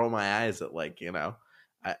 I'll roll my eyes at, like,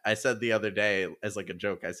 I said the other day as like a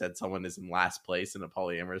joke, I said someone is in last place in a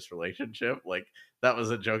polyamorous relationship. Like, that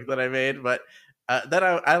was a joke that I made, but then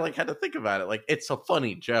I like had to think about it. Like, it's a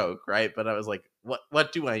funny joke, right? But I was like,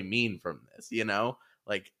 what do I mean from this?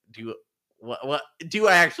 Like, what do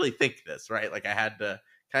I actually think this, right? Like, I had to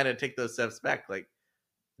kind of take those steps back. Like,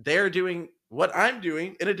 they're doing what I'm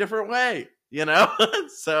doing in a different way,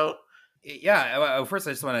 So Yeah. First,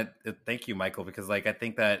 I just want to thank you, Michael, because like I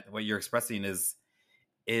think that what you're expressing is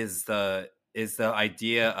the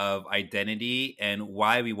idea of identity and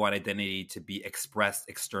why we want identity to be expressed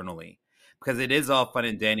externally. Because it is all fun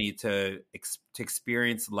and dandy to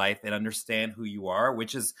experience life and understand who you are,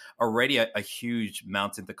 which is already a huge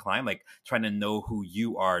mountain to climb, like trying to know who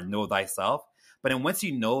you are, know thyself. But then once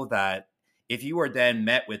you know that, if you are then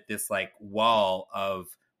met with this like wall of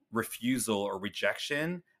refusal or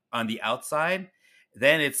rejection on the outside,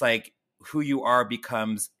 then it's like who you are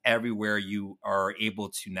becomes everywhere you are able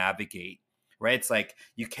to navigate. Right? It's like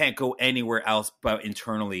you can't go anywhere else but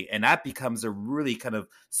internally. And that becomes a really kind of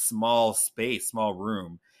small space, small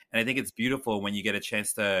room. And I think it's beautiful when you get a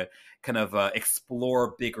chance to kind of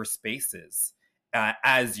explore bigger spaces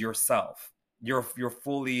as yourself. You're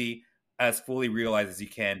fully realized as you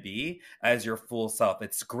can be, as your full self.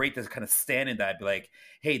 It's great to kind of stand in that, be like,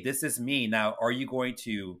 hey, this is me. Now, are you going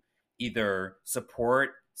to either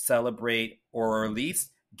support, celebrate, or at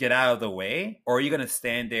least get out of the way, or are you going to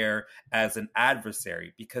stand there as an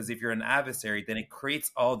adversary? Because if you're an adversary, then it creates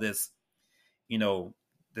all this,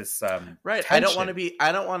 this right. tension.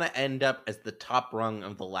 I don't want to end up as the top rung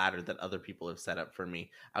of the ladder that other people have set up for me.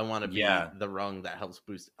 I want to be the rung that helps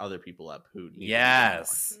boost other people up who need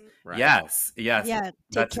yes more. Right. yes Yeah, take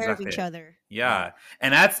that's care exactly of each other. Yeah.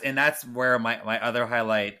 And that's where my other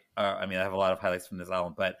highlight, I mean, I have a lot of highlights from this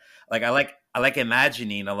album, but like I like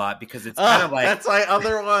imagining a lot, because it's kind of like, that's my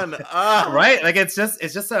other one. Right? Like it's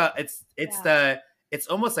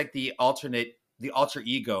almost like the alter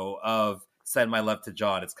ego of Send My Love to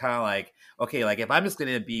John. It's kind of like, okay, like if I'm just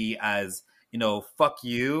going to be as, fuck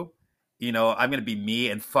you, I'm going to be me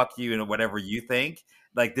and fuck you and whatever you think.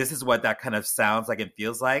 Like, this is what that kind of sounds like and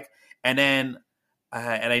feels like. And then,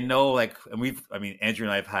 and I know, like, Andrew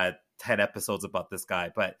and I have had 10 episodes about this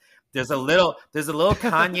guy, but there's a little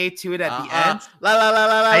Kanye to it at the end.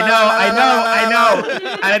 I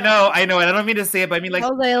know. And I don't mean to say it, but I mean, like,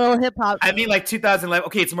 that was like a little hip hop. I mean, like 2011.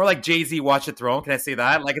 Okay, it's more like Jay-Z Watch the Throne. Can I say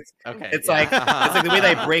that? Like, it's like the way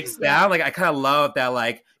that it breaks down. Like, I kind of love that,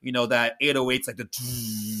 like, that 808's like the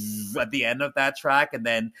at the end of that track, and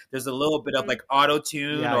then there's a little bit of like auto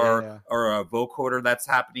tune or a vocoder that's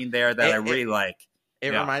happening there that I really like.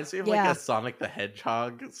 It reminds me of like a Sonic the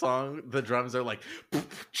Hedgehog song. The drums are like,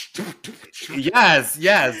 yes.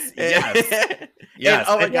 And,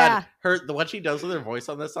 oh my god, what she does with her voice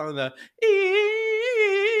on this song, the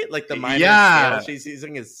like the minor scale she's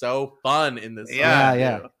using is so fun in this song.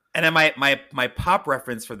 Yeah. And then my pop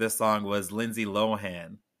reference for this song was Lindsay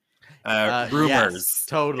Lohan. Rumors. Yes,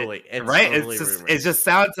 totally. It's right? Totally it just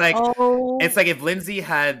sounds like it's like if Lindsay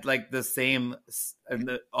had like the same,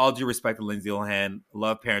 all due respect to Lindsay Lohan,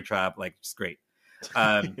 love Parent Trap, like just great.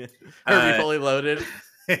 Herbie Fully Loaded.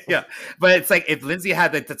 Yeah. But it's like if Lindsay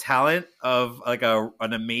had like the talent of like an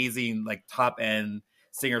amazing like top end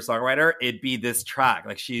singer-songwriter, it'd be this track.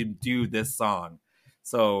 Like she'd do this song.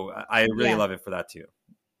 So I really love it for that too.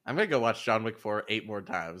 I'm gonna go watch John Wick 4 8 more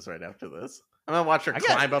times right after this. I'm gonna watch her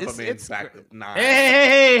climb up a man's back with knives.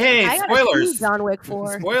 Hey! I gotta see Spoilers! John Wick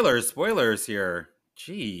 4. Spoilers here.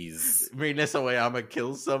 Jeez. Rina Sawayama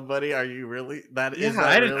kills somebody. Are you really? That is. Yeah, That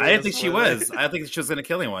I didn't really think she was. I don't think she was gonna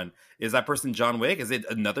kill anyone. Is that person John Wick? Is it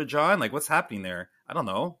another John? Like, what's happening there? I don't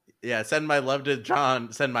know. Yeah, send my love to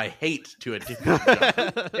John. Send my hate to a different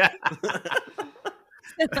John. Yeah.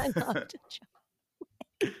 I loved it.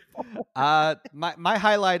 My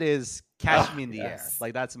highlight is Catch Me in the yes. Air.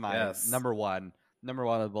 Like that's my Yes. number one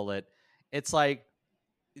on the bullet. It's like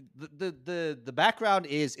the background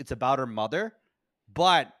is it's about her mother,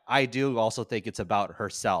 but I do also think it's about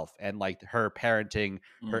herself and like her parenting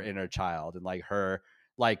her inner child and like her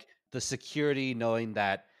like the security knowing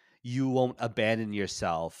that you won't abandon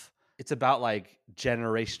yourself. It's about like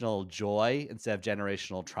generational joy instead of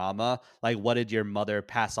generational trauma. Like, what did your mother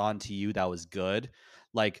pass on to you that was good?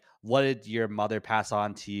 Like, what did your mother pass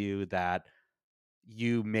on to you that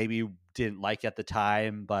you maybe didn't like at the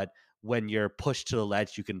time, but when you're pushed to the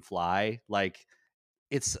ledge, you can fly? Like,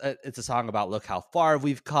 it's a song about look how far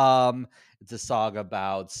we've come. It's a song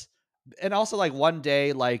about, and also like one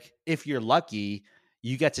day, like if you're lucky,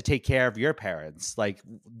 you get to take care of your parents, like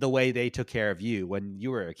the way they took care of you when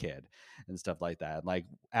you were a kid and stuff like that. Like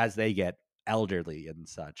as they get elderly and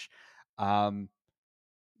such.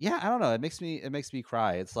 Yeah, I don't know. It makes me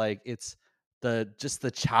cry. It's like it's just the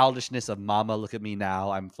childishness of mama, look at me now,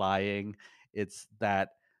 I'm flying. It's that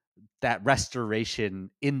restoration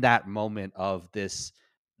in that moment of this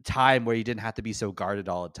time where you didn't have to be so guarded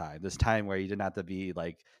all the time. This time where you didn't have to be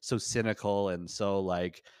like so cynical and so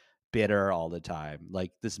like bitter all the time. Like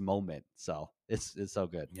this moment. So it's so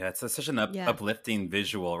good. Yeah, it's such an uplifting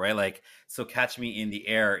visual, right? Like, so Catch Me in the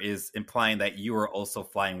Air is implying that you are also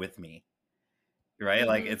flying with me. Right?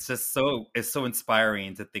 Like it's just so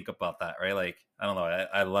inspiring to think about that, right? Like, I don't know.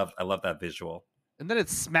 I love that visual. And then it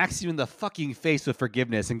smacks you in the fucking face with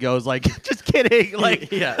forgiveness and goes like, just kidding.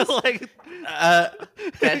 Like, yes. like,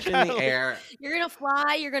 Catch in the air. You're gonna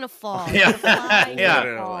fly. You're gonna fall. Yeah. You're gonna fly, you're Yeah.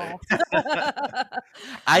 gonna fall.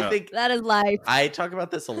 I think that is life. I talk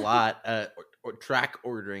about this a lot. Track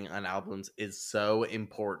ordering on albums is so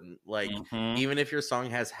important. Like, even if your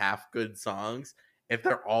song has half good songs, if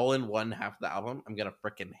they're all in one half of the album, I'm gonna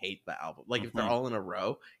freaking hate the album. Like if they're all in a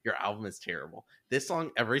row, your album is terrible. This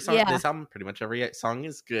song, this album, pretty much every song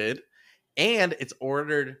is good, and it's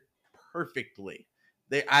ordered perfectly.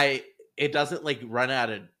 It doesn't like run out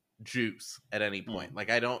of juice at any point. Like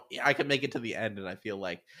I could make it to the end, and I feel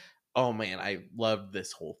like, oh man, I love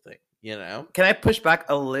this whole thing. You know? Can I push back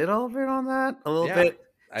a little bit on that? A little bit,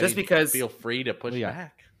 just because. Feel free to push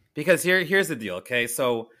back. Because here's the deal. Okay,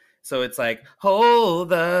 so it's like, hold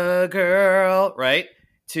the girl, right?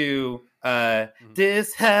 To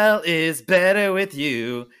this hell is better with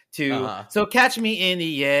you. To so catch me in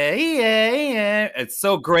the air. It's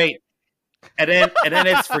so great. And then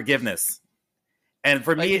it's forgiveness. And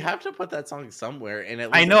for me, you have to put that song somewhere, and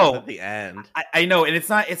I know at the end. I know, and it's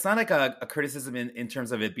not like a criticism in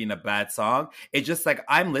terms of it being a bad song. It's just like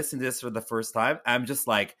I'm listening to this for the first time. I'm just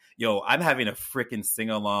like, yo, I'm having a freaking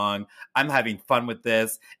sing along. I'm having fun with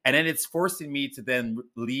this, and then it's forcing me to then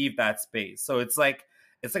leave that space. So it's like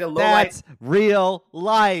a low light. That's real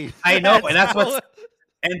life. I know, and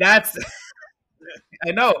that's.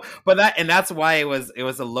 I know, but that's why it was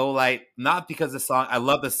a low light, not because the song, I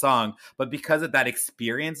love the song, but because of that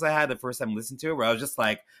experience I had the first time listening to it, where I was just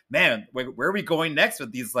like, man, where are we going next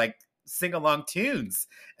with these like sing along tunes?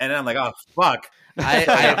 And then I'm like, oh fuck. I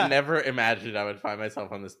have never imagined I would find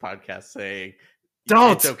myself on this podcast saying,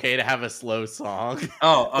 it's okay to have a slow song.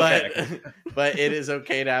 Oh, okay. But it is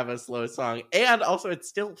okay to have a slow song, and also it's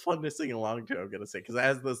still fun to sing along to. I'm gonna say, because it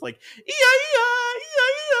has this like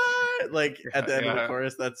like at the end of the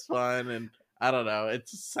chorus, that's fun. And I don't know,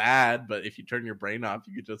 it's sad, but if you turn your brain off,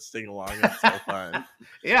 you could just sing along. It's so fun.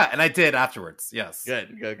 Yeah, and I did afterwards. Yes,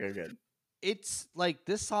 good. It's like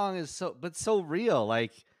this song is so real.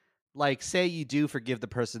 Like say you do forgive the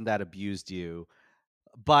person that abused you,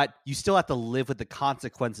 but you still have to live with the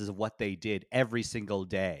consequences of what they did every single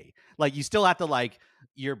day. Like you still have to like,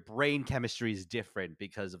 your brain chemistry is different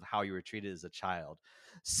because of how you were treated as a child.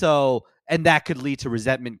 So, and that could lead to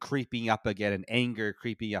resentment creeping up again and anger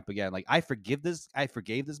creeping up again. Like I forgave this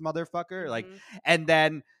motherfucker. Like, and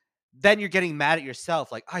then you're getting mad at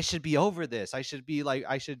yourself. Like I should be over this.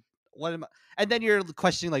 What am I? And then you're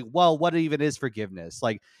questioning like, well, what even is forgiveness?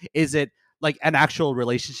 Like, is it like an actual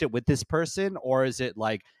relationship with this person, or is it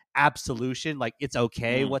like absolution, like it's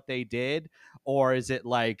okay what they did, or is it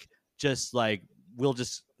like just like we'll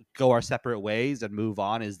just go our separate ways and move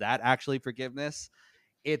on? Is that actually forgiveness?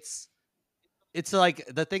 It's it's like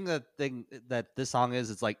the thing that this song is,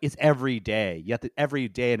 it's like it's every day. You have to every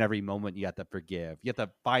day and every moment you have to forgive. You have to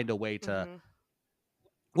find a way to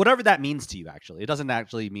whatever that means to you. Actually, it doesn't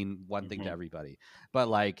actually mean one thing to everybody, but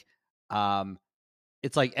like,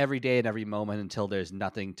 it's like every day and every moment until there's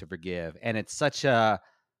nothing to forgive, and it's such a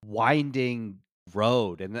winding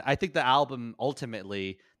road. And I think the album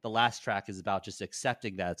ultimately, the last track is about just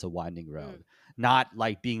accepting that it's a winding road, not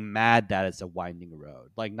like being mad that it's a winding road,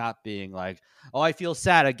 like not being like, oh, I feel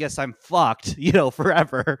sad, I guess I'm fucked,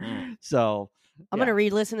 forever. So I'm gonna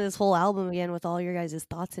re-listen to this whole album again with all your guys'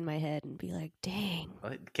 thoughts in my head and be like, dang.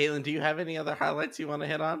 Kaitlyn, do you have any other highlights you want to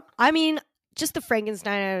hit on? I mean, just the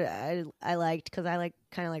Frankenstein I liked because I like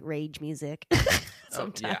kind of like rage music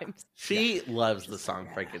sometimes. Yeah. She loves the song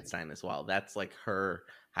Frankenstein as well. That's like her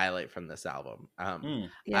highlight from this album.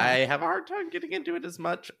 I have a hard time getting into it as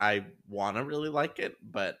much. I want to really like it,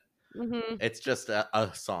 but it's just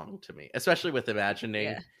a song to me, especially with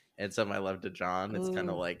Imagining and Some I Love to John. It's kind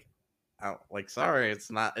of like, sorry,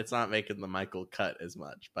 it's not making the Michael cut as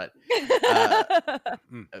much, but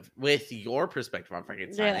with your perspective on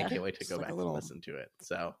Frankenstein, I can't wait to go back and listen to it.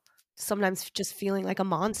 So sometimes just feeling like a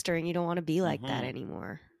monster and you don't want to be like that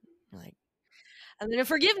anymore. You're like, I'm gonna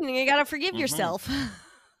forgive me. You gotta forgive yourself.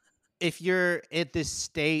 If you're at this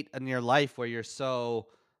state in your life where you're so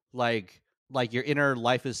like your inner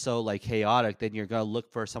life is so like chaotic, then you're gonna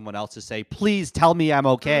look for someone else to say, please tell me I'm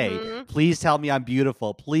okay. Please tell me I'm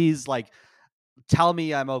beautiful. Please like tell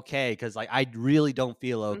me I'm okay, because like I really don't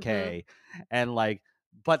feel okay. And like,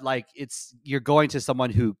 but like you're going to someone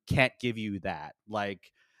who can't give you that.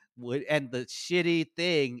 Like, and the shitty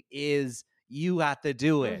thing is you have to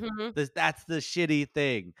do it. That's the shitty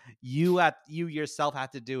thing. You yourself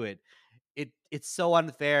have to do it. It's so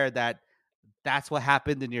unfair that that's what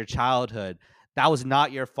happened in your childhood. That was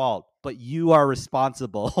not your fault, but you are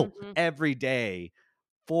responsible every day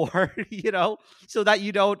for, so that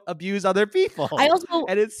you don't abuse other people.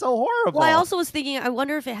 And it's so horrible. Well, I also was thinking, I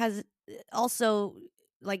wonder if it has also,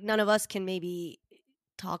 like, none of us can maybe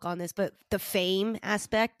talk on this, but the fame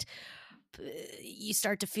aspect, you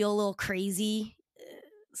start to feel a little crazy.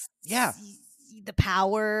 Yeah. The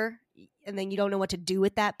power, and then you don't know what to do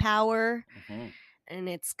with that power. And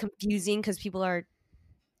it's confusing because people are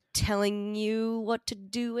telling you what to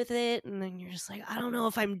do with it, and then you're just like, I don't know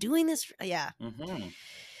if I'm doing this.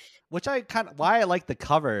 Which why I like the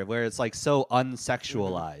cover, where it's like so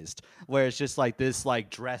unsexualized, where it's just like this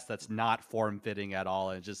like dress that's not form fitting at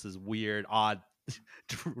all, and it's just this weird odd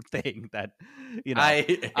thing that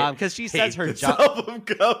because she says her job album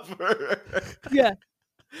cover. Yeah.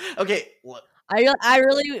 Okay. I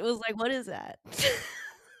really was like, what is that?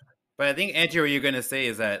 But I think, Andrew, what you're going to say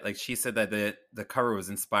is that, like, she said that the cover was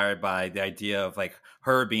inspired by the idea of like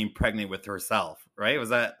her being pregnant with herself, right? Was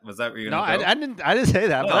that where you're going to go? I didn't say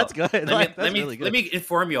that, but that's good. Let me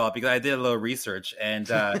inform you all, because I did a little research, and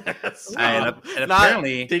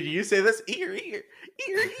apparently, did you say this? Ear.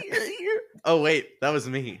 Oh wait, that was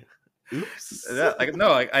me. Oops.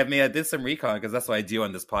 I mean, I did some recon because that's what I do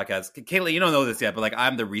on this podcast. Kayla, you don't know this yet, but like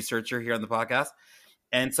I'm the researcher here on the podcast.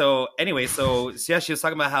 And so anyway, she was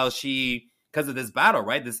talking about how because of this battle,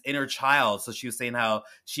 right? This inner child. So she was saying how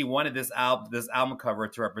she wanted this album cover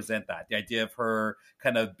to represent that. The idea of her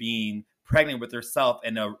kind of being pregnant with herself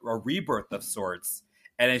and a rebirth of sorts.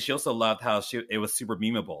 And then she also loved how it was super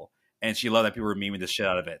memeable. And she loved that people were memeing the shit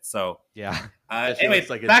out of it. So yeah. Anyway,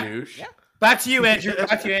 like a douche. Yeah. Back to you, Andrew.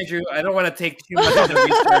 I don't want to take too much of the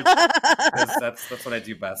research. That's what I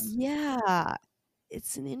do best. Yeah.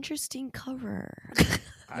 It's an interesting cover.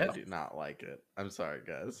 I do not like it. I'm sorry,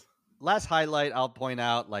 guys. Last highlight I'll point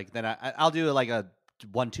out, like then I'll do like a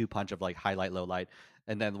 1-2 punch of like highlight, low light,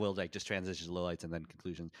 and then we'll like just transition to low lights and then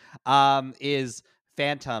conclusions. Is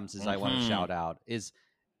Phantoms I want to shout out.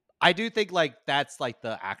 I do think like that's like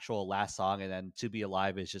the actual last song, and then To Be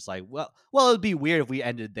Alive is just like, well, it'd be weird if we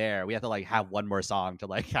ended there. We have to like have one more song to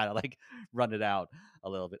like kind of like run it out a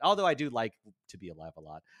little bit. Although I do like To Be Alive a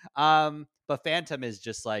lot. But Phantom is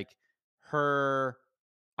just like her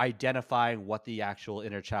identifying what the actual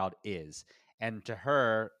inner child is. And to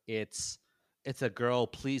her, it's a girl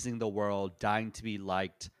pleasing the world, dying to be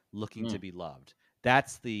liked, looking to be loved.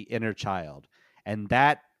 That's the inner child. And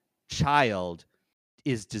that child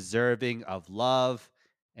is deserving of love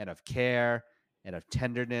and of care and of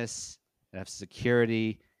tenderness and of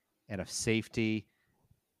security and of safety.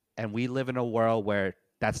 And we live in a world where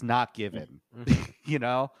that's not given,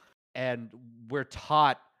 and we're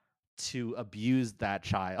taught to abuse that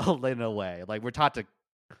child in a way. Like we're taught to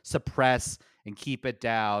suppress and keep it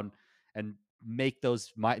down and make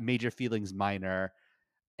those major feelings minor.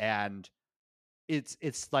 And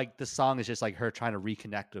it's like the song is just like her trying to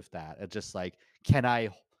reconnect with that. It's just like,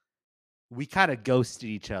 we kind of ghosted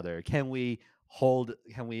each other. Can we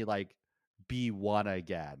like be one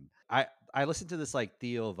again? I listened to this like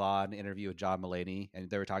Theo Von interview with John Mulaney, and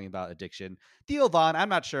they were talking about addiction. Theo Von, I'm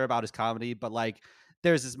not sure about his comedy, but like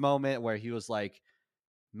there's this moment where he was like,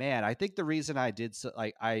 man, I think the reason I did so,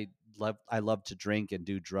 like I love to drink and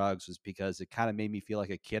do drugs was because it kind of made me feel like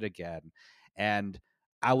a kid again, and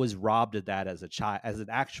I was robbed of that as a child, as an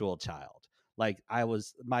actual child. Like I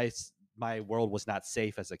was my world was not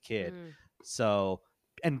safe as a kid, so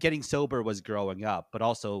and getting sober was growing up, but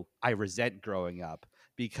also I resent growing up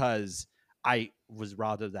because I was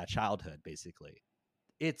robbed of that childhood. Basically,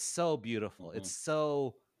 it's so beautiful. It's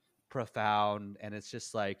so profound, and it's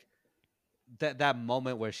just like that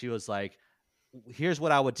moment where she was like, here's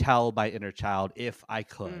what I would tell my inner child if I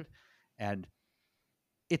could. And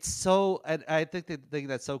it's so, and I think the thing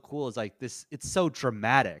that's so cool is like this, it's so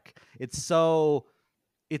dramatic. It's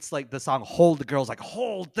like the song Hold the Girl's like,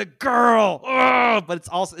 hold the girl. Ugh! But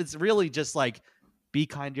it's really just like, be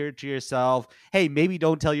kinder to yourself. Hey, maybe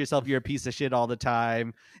don't tell yourself you're a piece of shit all the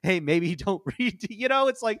time. Hey, maybe don't read,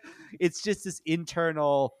 it's like, it's just this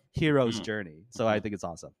internal hero's journey. So I think it's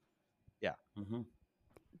awesome. Yeah.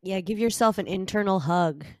 Yeah, give yourself an internal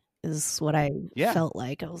hug is what I felt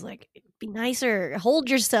like. I was like, be nicer, hold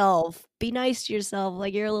yourself, be nice to yourself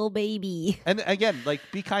like you're a little baby. And again, like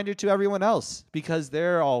be kinder to everyone else because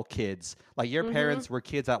they're all kids. Like your parents were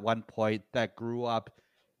kids at one point that grew up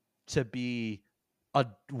to be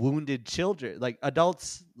wounded children, like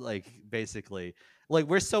adults, like basically. Like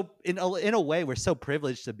we're so in a way we're so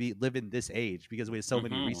privileged to live in this age because we have so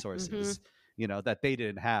many resources, that they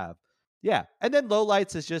didn't have. Yeah. And then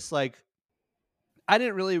Lowlights is just like, I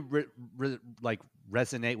didn't really like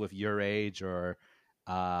resonate with Your Age or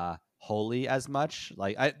Holy as much.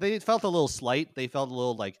 Like they felt a little slight. They felt a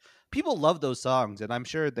little like people love those songs, and I'm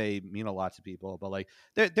sure they mean a lot to people. But like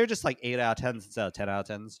they're just like 8 out of 10s instead of 10 out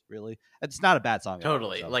of 10s. Really, it's not a bad song.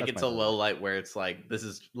 Totally, so like it's a low light where it's like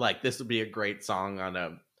this would be a great song on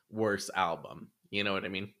a worse album. You know what I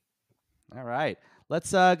mean? All right.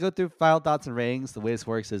 Let's go through final thoughts and ratings. The way this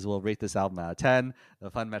works is we'll rate this album out of 10, the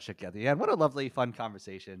fun metric at the end. What a lovely, fun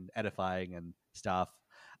conversation, edifying and stuff.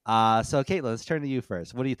 So, Kaitlyn, let's turn to you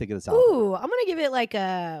first. What do you think of this album? Ooh, I'm going to give it like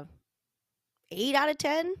a 8 out of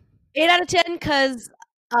 10. 8 out of 10 because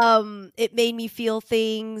it made me feel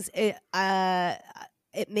things. It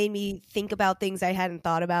made me think about things I hadn't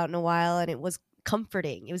thought about in a while, and it was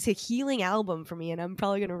comforting. It was a healing album for me, and I'm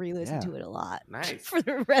probably going to re-listen to it a lot for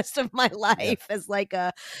the rest of my life as like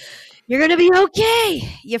you're going to be okay.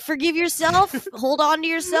 You forgive yourself, hold on to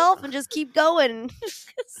yourself, and just keep going.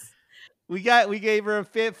 We gave her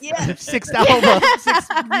a sixth album. Six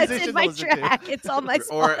musicians. It's in my track. It's on my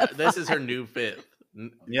Spotify. Or this is her new fifth.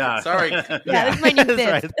 Yeah. Sorry. This is my new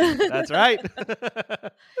fifth. That's right.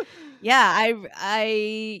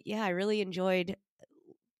 I really enjoyed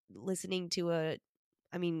listening to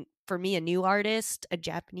for me, a new artist, a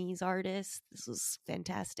Japanese artist. This was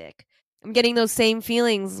fantastic. I'm getting those same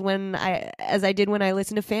feelings as I did when I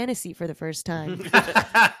listened to Fantasy for the first time. Yeah.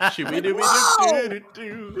 This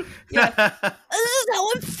is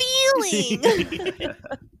how I'm feeling.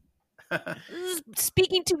 This is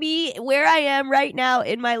speaking to me where I am right now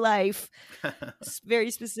in my life. It's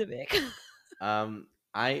very specific.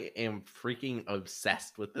 I am freaking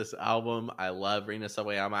obsessed with this album. I love Rina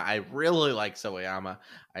Sawayama. I really like Sawayama.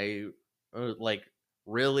 I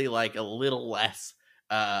really like a little less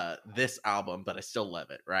this album, but I still love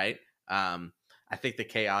it, right? I think the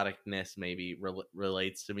chaoticness maybe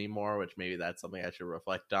relates to me more, which maybe that's something I should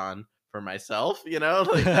reflect on for myself,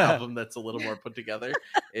 like the album that's a little more put together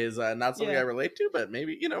is not something I relate to, but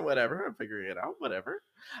maybe, whatever, I'm figuring it out, whatever.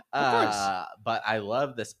 Of course. But I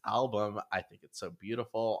love this album. I think it's so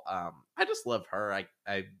beautiful. I just love her.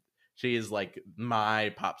 She is like my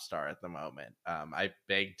pop star at the moment. I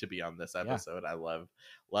beg to be on this episode. I love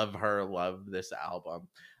her, love this album.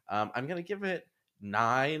 I'm going to give it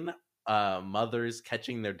 9 mothers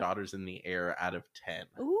catching their daughters in the air out of 10.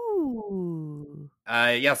 Ooh.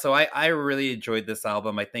 So I really enjoyed this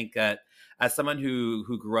album. I think that as someone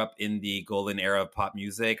who grew up in the golden era of pop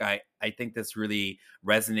music, I think this really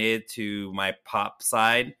resonated to my pop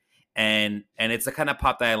side. And it's the kind of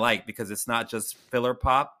pop that I like because it's not just filler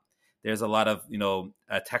pop. There's a lot of,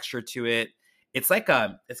 texture to it. It's like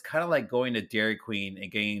it's kind of like going to Dairy Queen and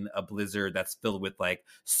getting a Blizzard that's filled with like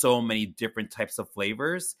so many different types of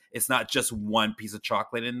flavors. It's not just one piece of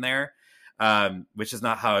chocolate in there, which is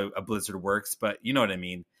not how a Blizzard works, but you know what I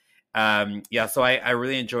mean. Yeah, so I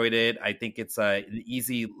really enjoyed it. I think it's an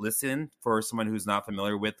easy listen for someone who's not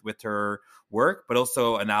familiar with her work, but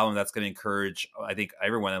also an album that's going to encourage, I think,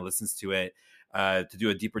 everyone that listens to it to do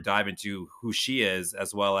a deeper dive into who she is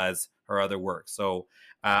as well as her other work. So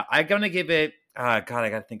I'm going to give it, God, I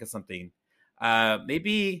got to think of something.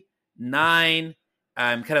 Maybe 9.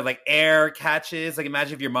 Kind of like air catches. Like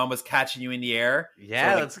imagine if your mom was catching you in the air.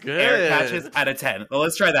 Yeah, so, that's good. Air catches out of 10. Well,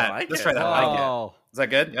 let's try that. Let's try that. I like it. Oh. Is that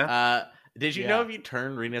good? Yeah. Did you Yeah. know if you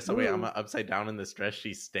turn Rina Sawayama upside down in this dress,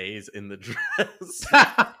 she stays in the dress?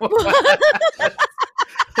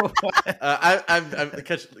 I'm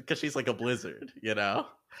because she's like a blizzard, you know.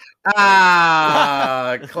 Click.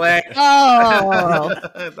 Oh.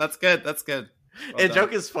 That's good. That's good. Well done.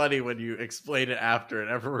 Joke is funny when you explain it after, and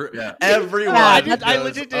everyone. Yeah, I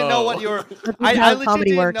legit didn't know what you were. I legit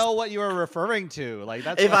didn't know what you were referring to. Like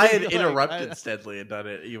that's if I had interrupted Stanley and done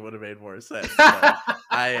it, you would have made more sense. But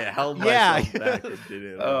I held myself back and did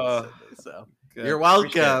it. So good. You're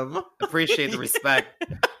welcome. Appreciate the respect.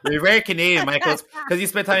 You're very Canadian, Michael, because you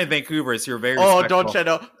spent time in Vancouver, so you're very. Oh, don't you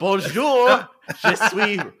know? Bonjour, je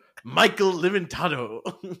suis Michael Liventano.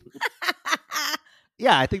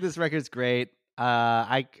 Yeah, I think this record's great.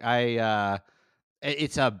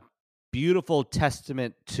 It's a beautiful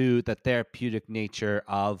testament to the therapeutic nature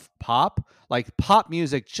of pop. Like pop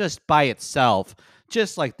music just by itself,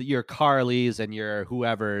 just like your Carlys and your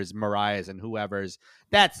whoever's, Mariah's and whoever's,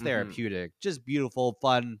 that's therapeutic. Just beautiful,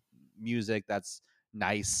 fun music that's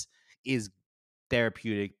nice is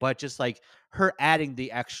therapeutic. But just like her adding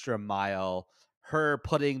the extra mile, her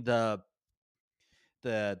putting the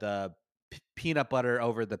peanut butter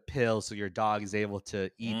over the pill so your dog is able to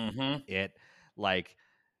eat it, like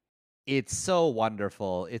it's so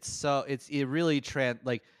wonderful. It really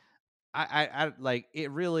I like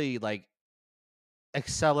it really like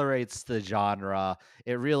accelerates the genre.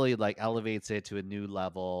 It really like elevates it to a new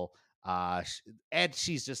level. And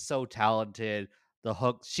she's just so talented. The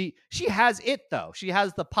hook, she has it though. She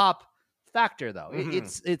has the pop factor though.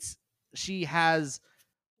 It's she has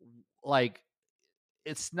like,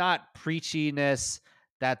 it's not preachiness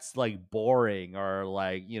that's like boring or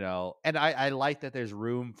like, you know, and I like that there's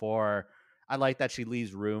room for, I like that she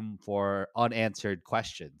leaves room for unanswered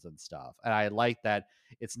questions and stuff. And I like that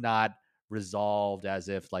it's not resolved as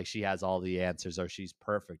if like she has all the answers or she's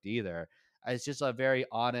perfect either. It's just a very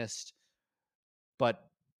honest but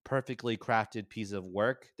perfectly crafted piece of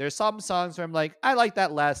work. There's some songs where I'm like, I like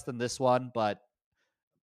that less than this one, but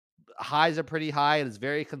highs are pretty high and it's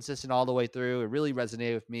very consistent all the way through. It really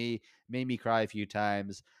resonated with me, made me cry a few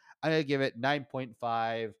times. I'm gonna give it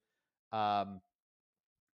 9.5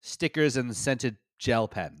 stickers and scented gel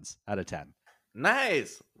pens out of 10.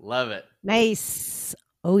 Nice, love it. Nice.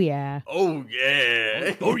 Oh yeah. Oh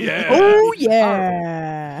yeah. Oh yeah. Oh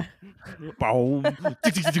yeah. Boom.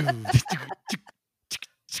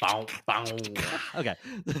 Okay.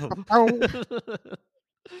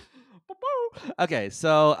 Okay,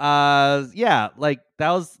 so yeah, like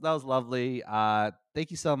that was lovely. Thank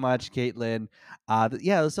you so much, Kaitlyn.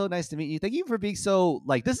 Yeah, it was so nice to meet you. Thank you for being so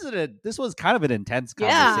like this was kind of an intense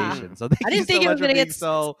conversation. Yeah. So thank I didn't you think so it was much gonna for get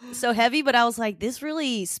being so heavy, but I was like, this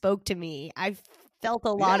really spoke to me. I felt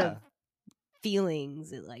a lot of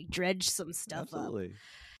feelings. It like dredged some stuff up.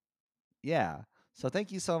 Yeah. So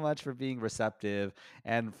thank you so much for being receptive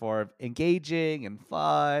and for engaging and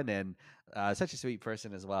fun and such a sweet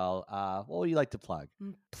person as well. What would you like to plug?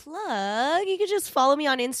 Plug? You could just follow me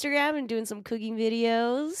on Instagram and doing some cooking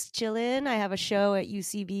videos, chilling. I have a show at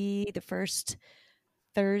UCB the first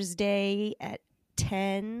Thursday at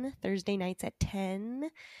 10. Thursday nights at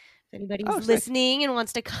 10. If anybody's listening and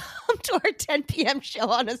wants to come to our 10 p.m. show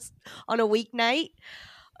on a weeknight.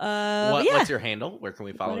 What's your handle? Where can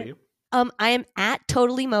we follow you? I am at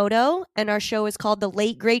Tanimoto, and our show is called The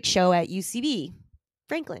Late Great Show at UCB,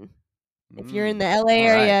 Franklin. If you're in the LA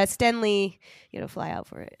area, Stanley, you gotta fly out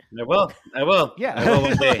for it. I will. Yeah. I will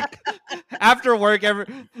one day. After work,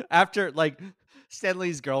 after like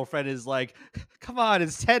Stanley's girlfriend is like, come on,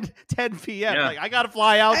 it's 10 p.m. Yeah. Like, I gotta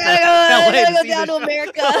fly out to LA I gotta to go see down the to show.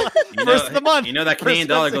 America. First of the month. You know that Canadian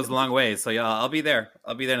dollar goes a long way. So yeah, I'll be there.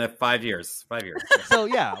 I'll be there in 5 years. 5 years. So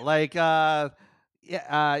yeah, like you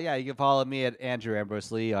can follow me at Andrew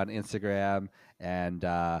Ambrose Lee on Instagram, and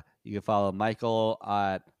you can follow Michael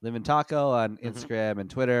at Live and Taco on Instagram and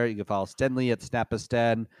Twitter. You can follow Stenley at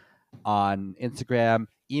Snapasten on Instagram.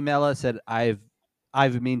 Email us at I've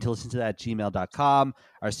mean to listen to that at gmail.com.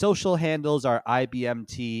 Our social handles are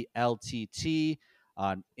IBMTLTT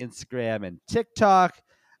on Instagram and TikTok.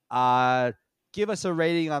 Give us a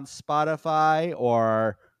rating on Spotify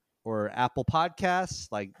or or Apple Podcasts.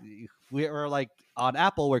 Like we're like on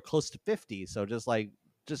Apple, we're close to 50. So just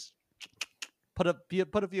put a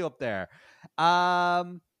few up there. Yeah,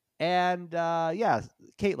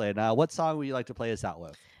 Kaitlyn, what song would you like to play us out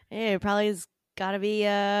with? It probably has got to be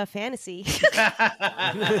Fantasy. Yeah.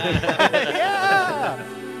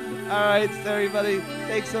 All right, so everybody,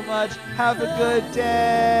 thanks so much. Have a good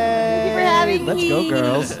day. Thank you for having Let's me. go,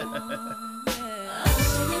 girls.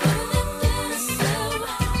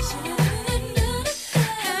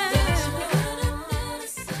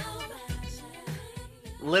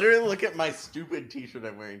 Literally, look at my stupid T-shirt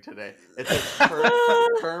I'm wearing today. It's a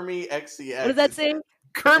Kermie XCX. What does that say?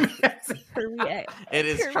 Kermit. It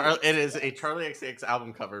is a Charlie XCX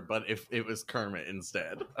album cover, but if it was Kermit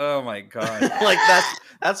instead. Oh my god! Like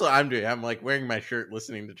that's what I'm doing. I'm like wearing my shirt,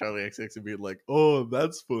 listening to Charlie XCX, and being like, "Oh,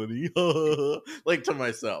 that's funny," like to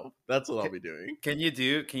myself. That's what I'll be doing. Can you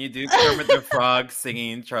do Kermit the Frog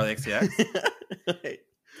singing Charlie XCX? Hey,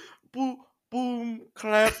 boom, boom,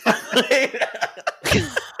 clap.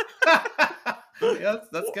 Yeah,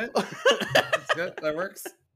 that's good. That's good. That works.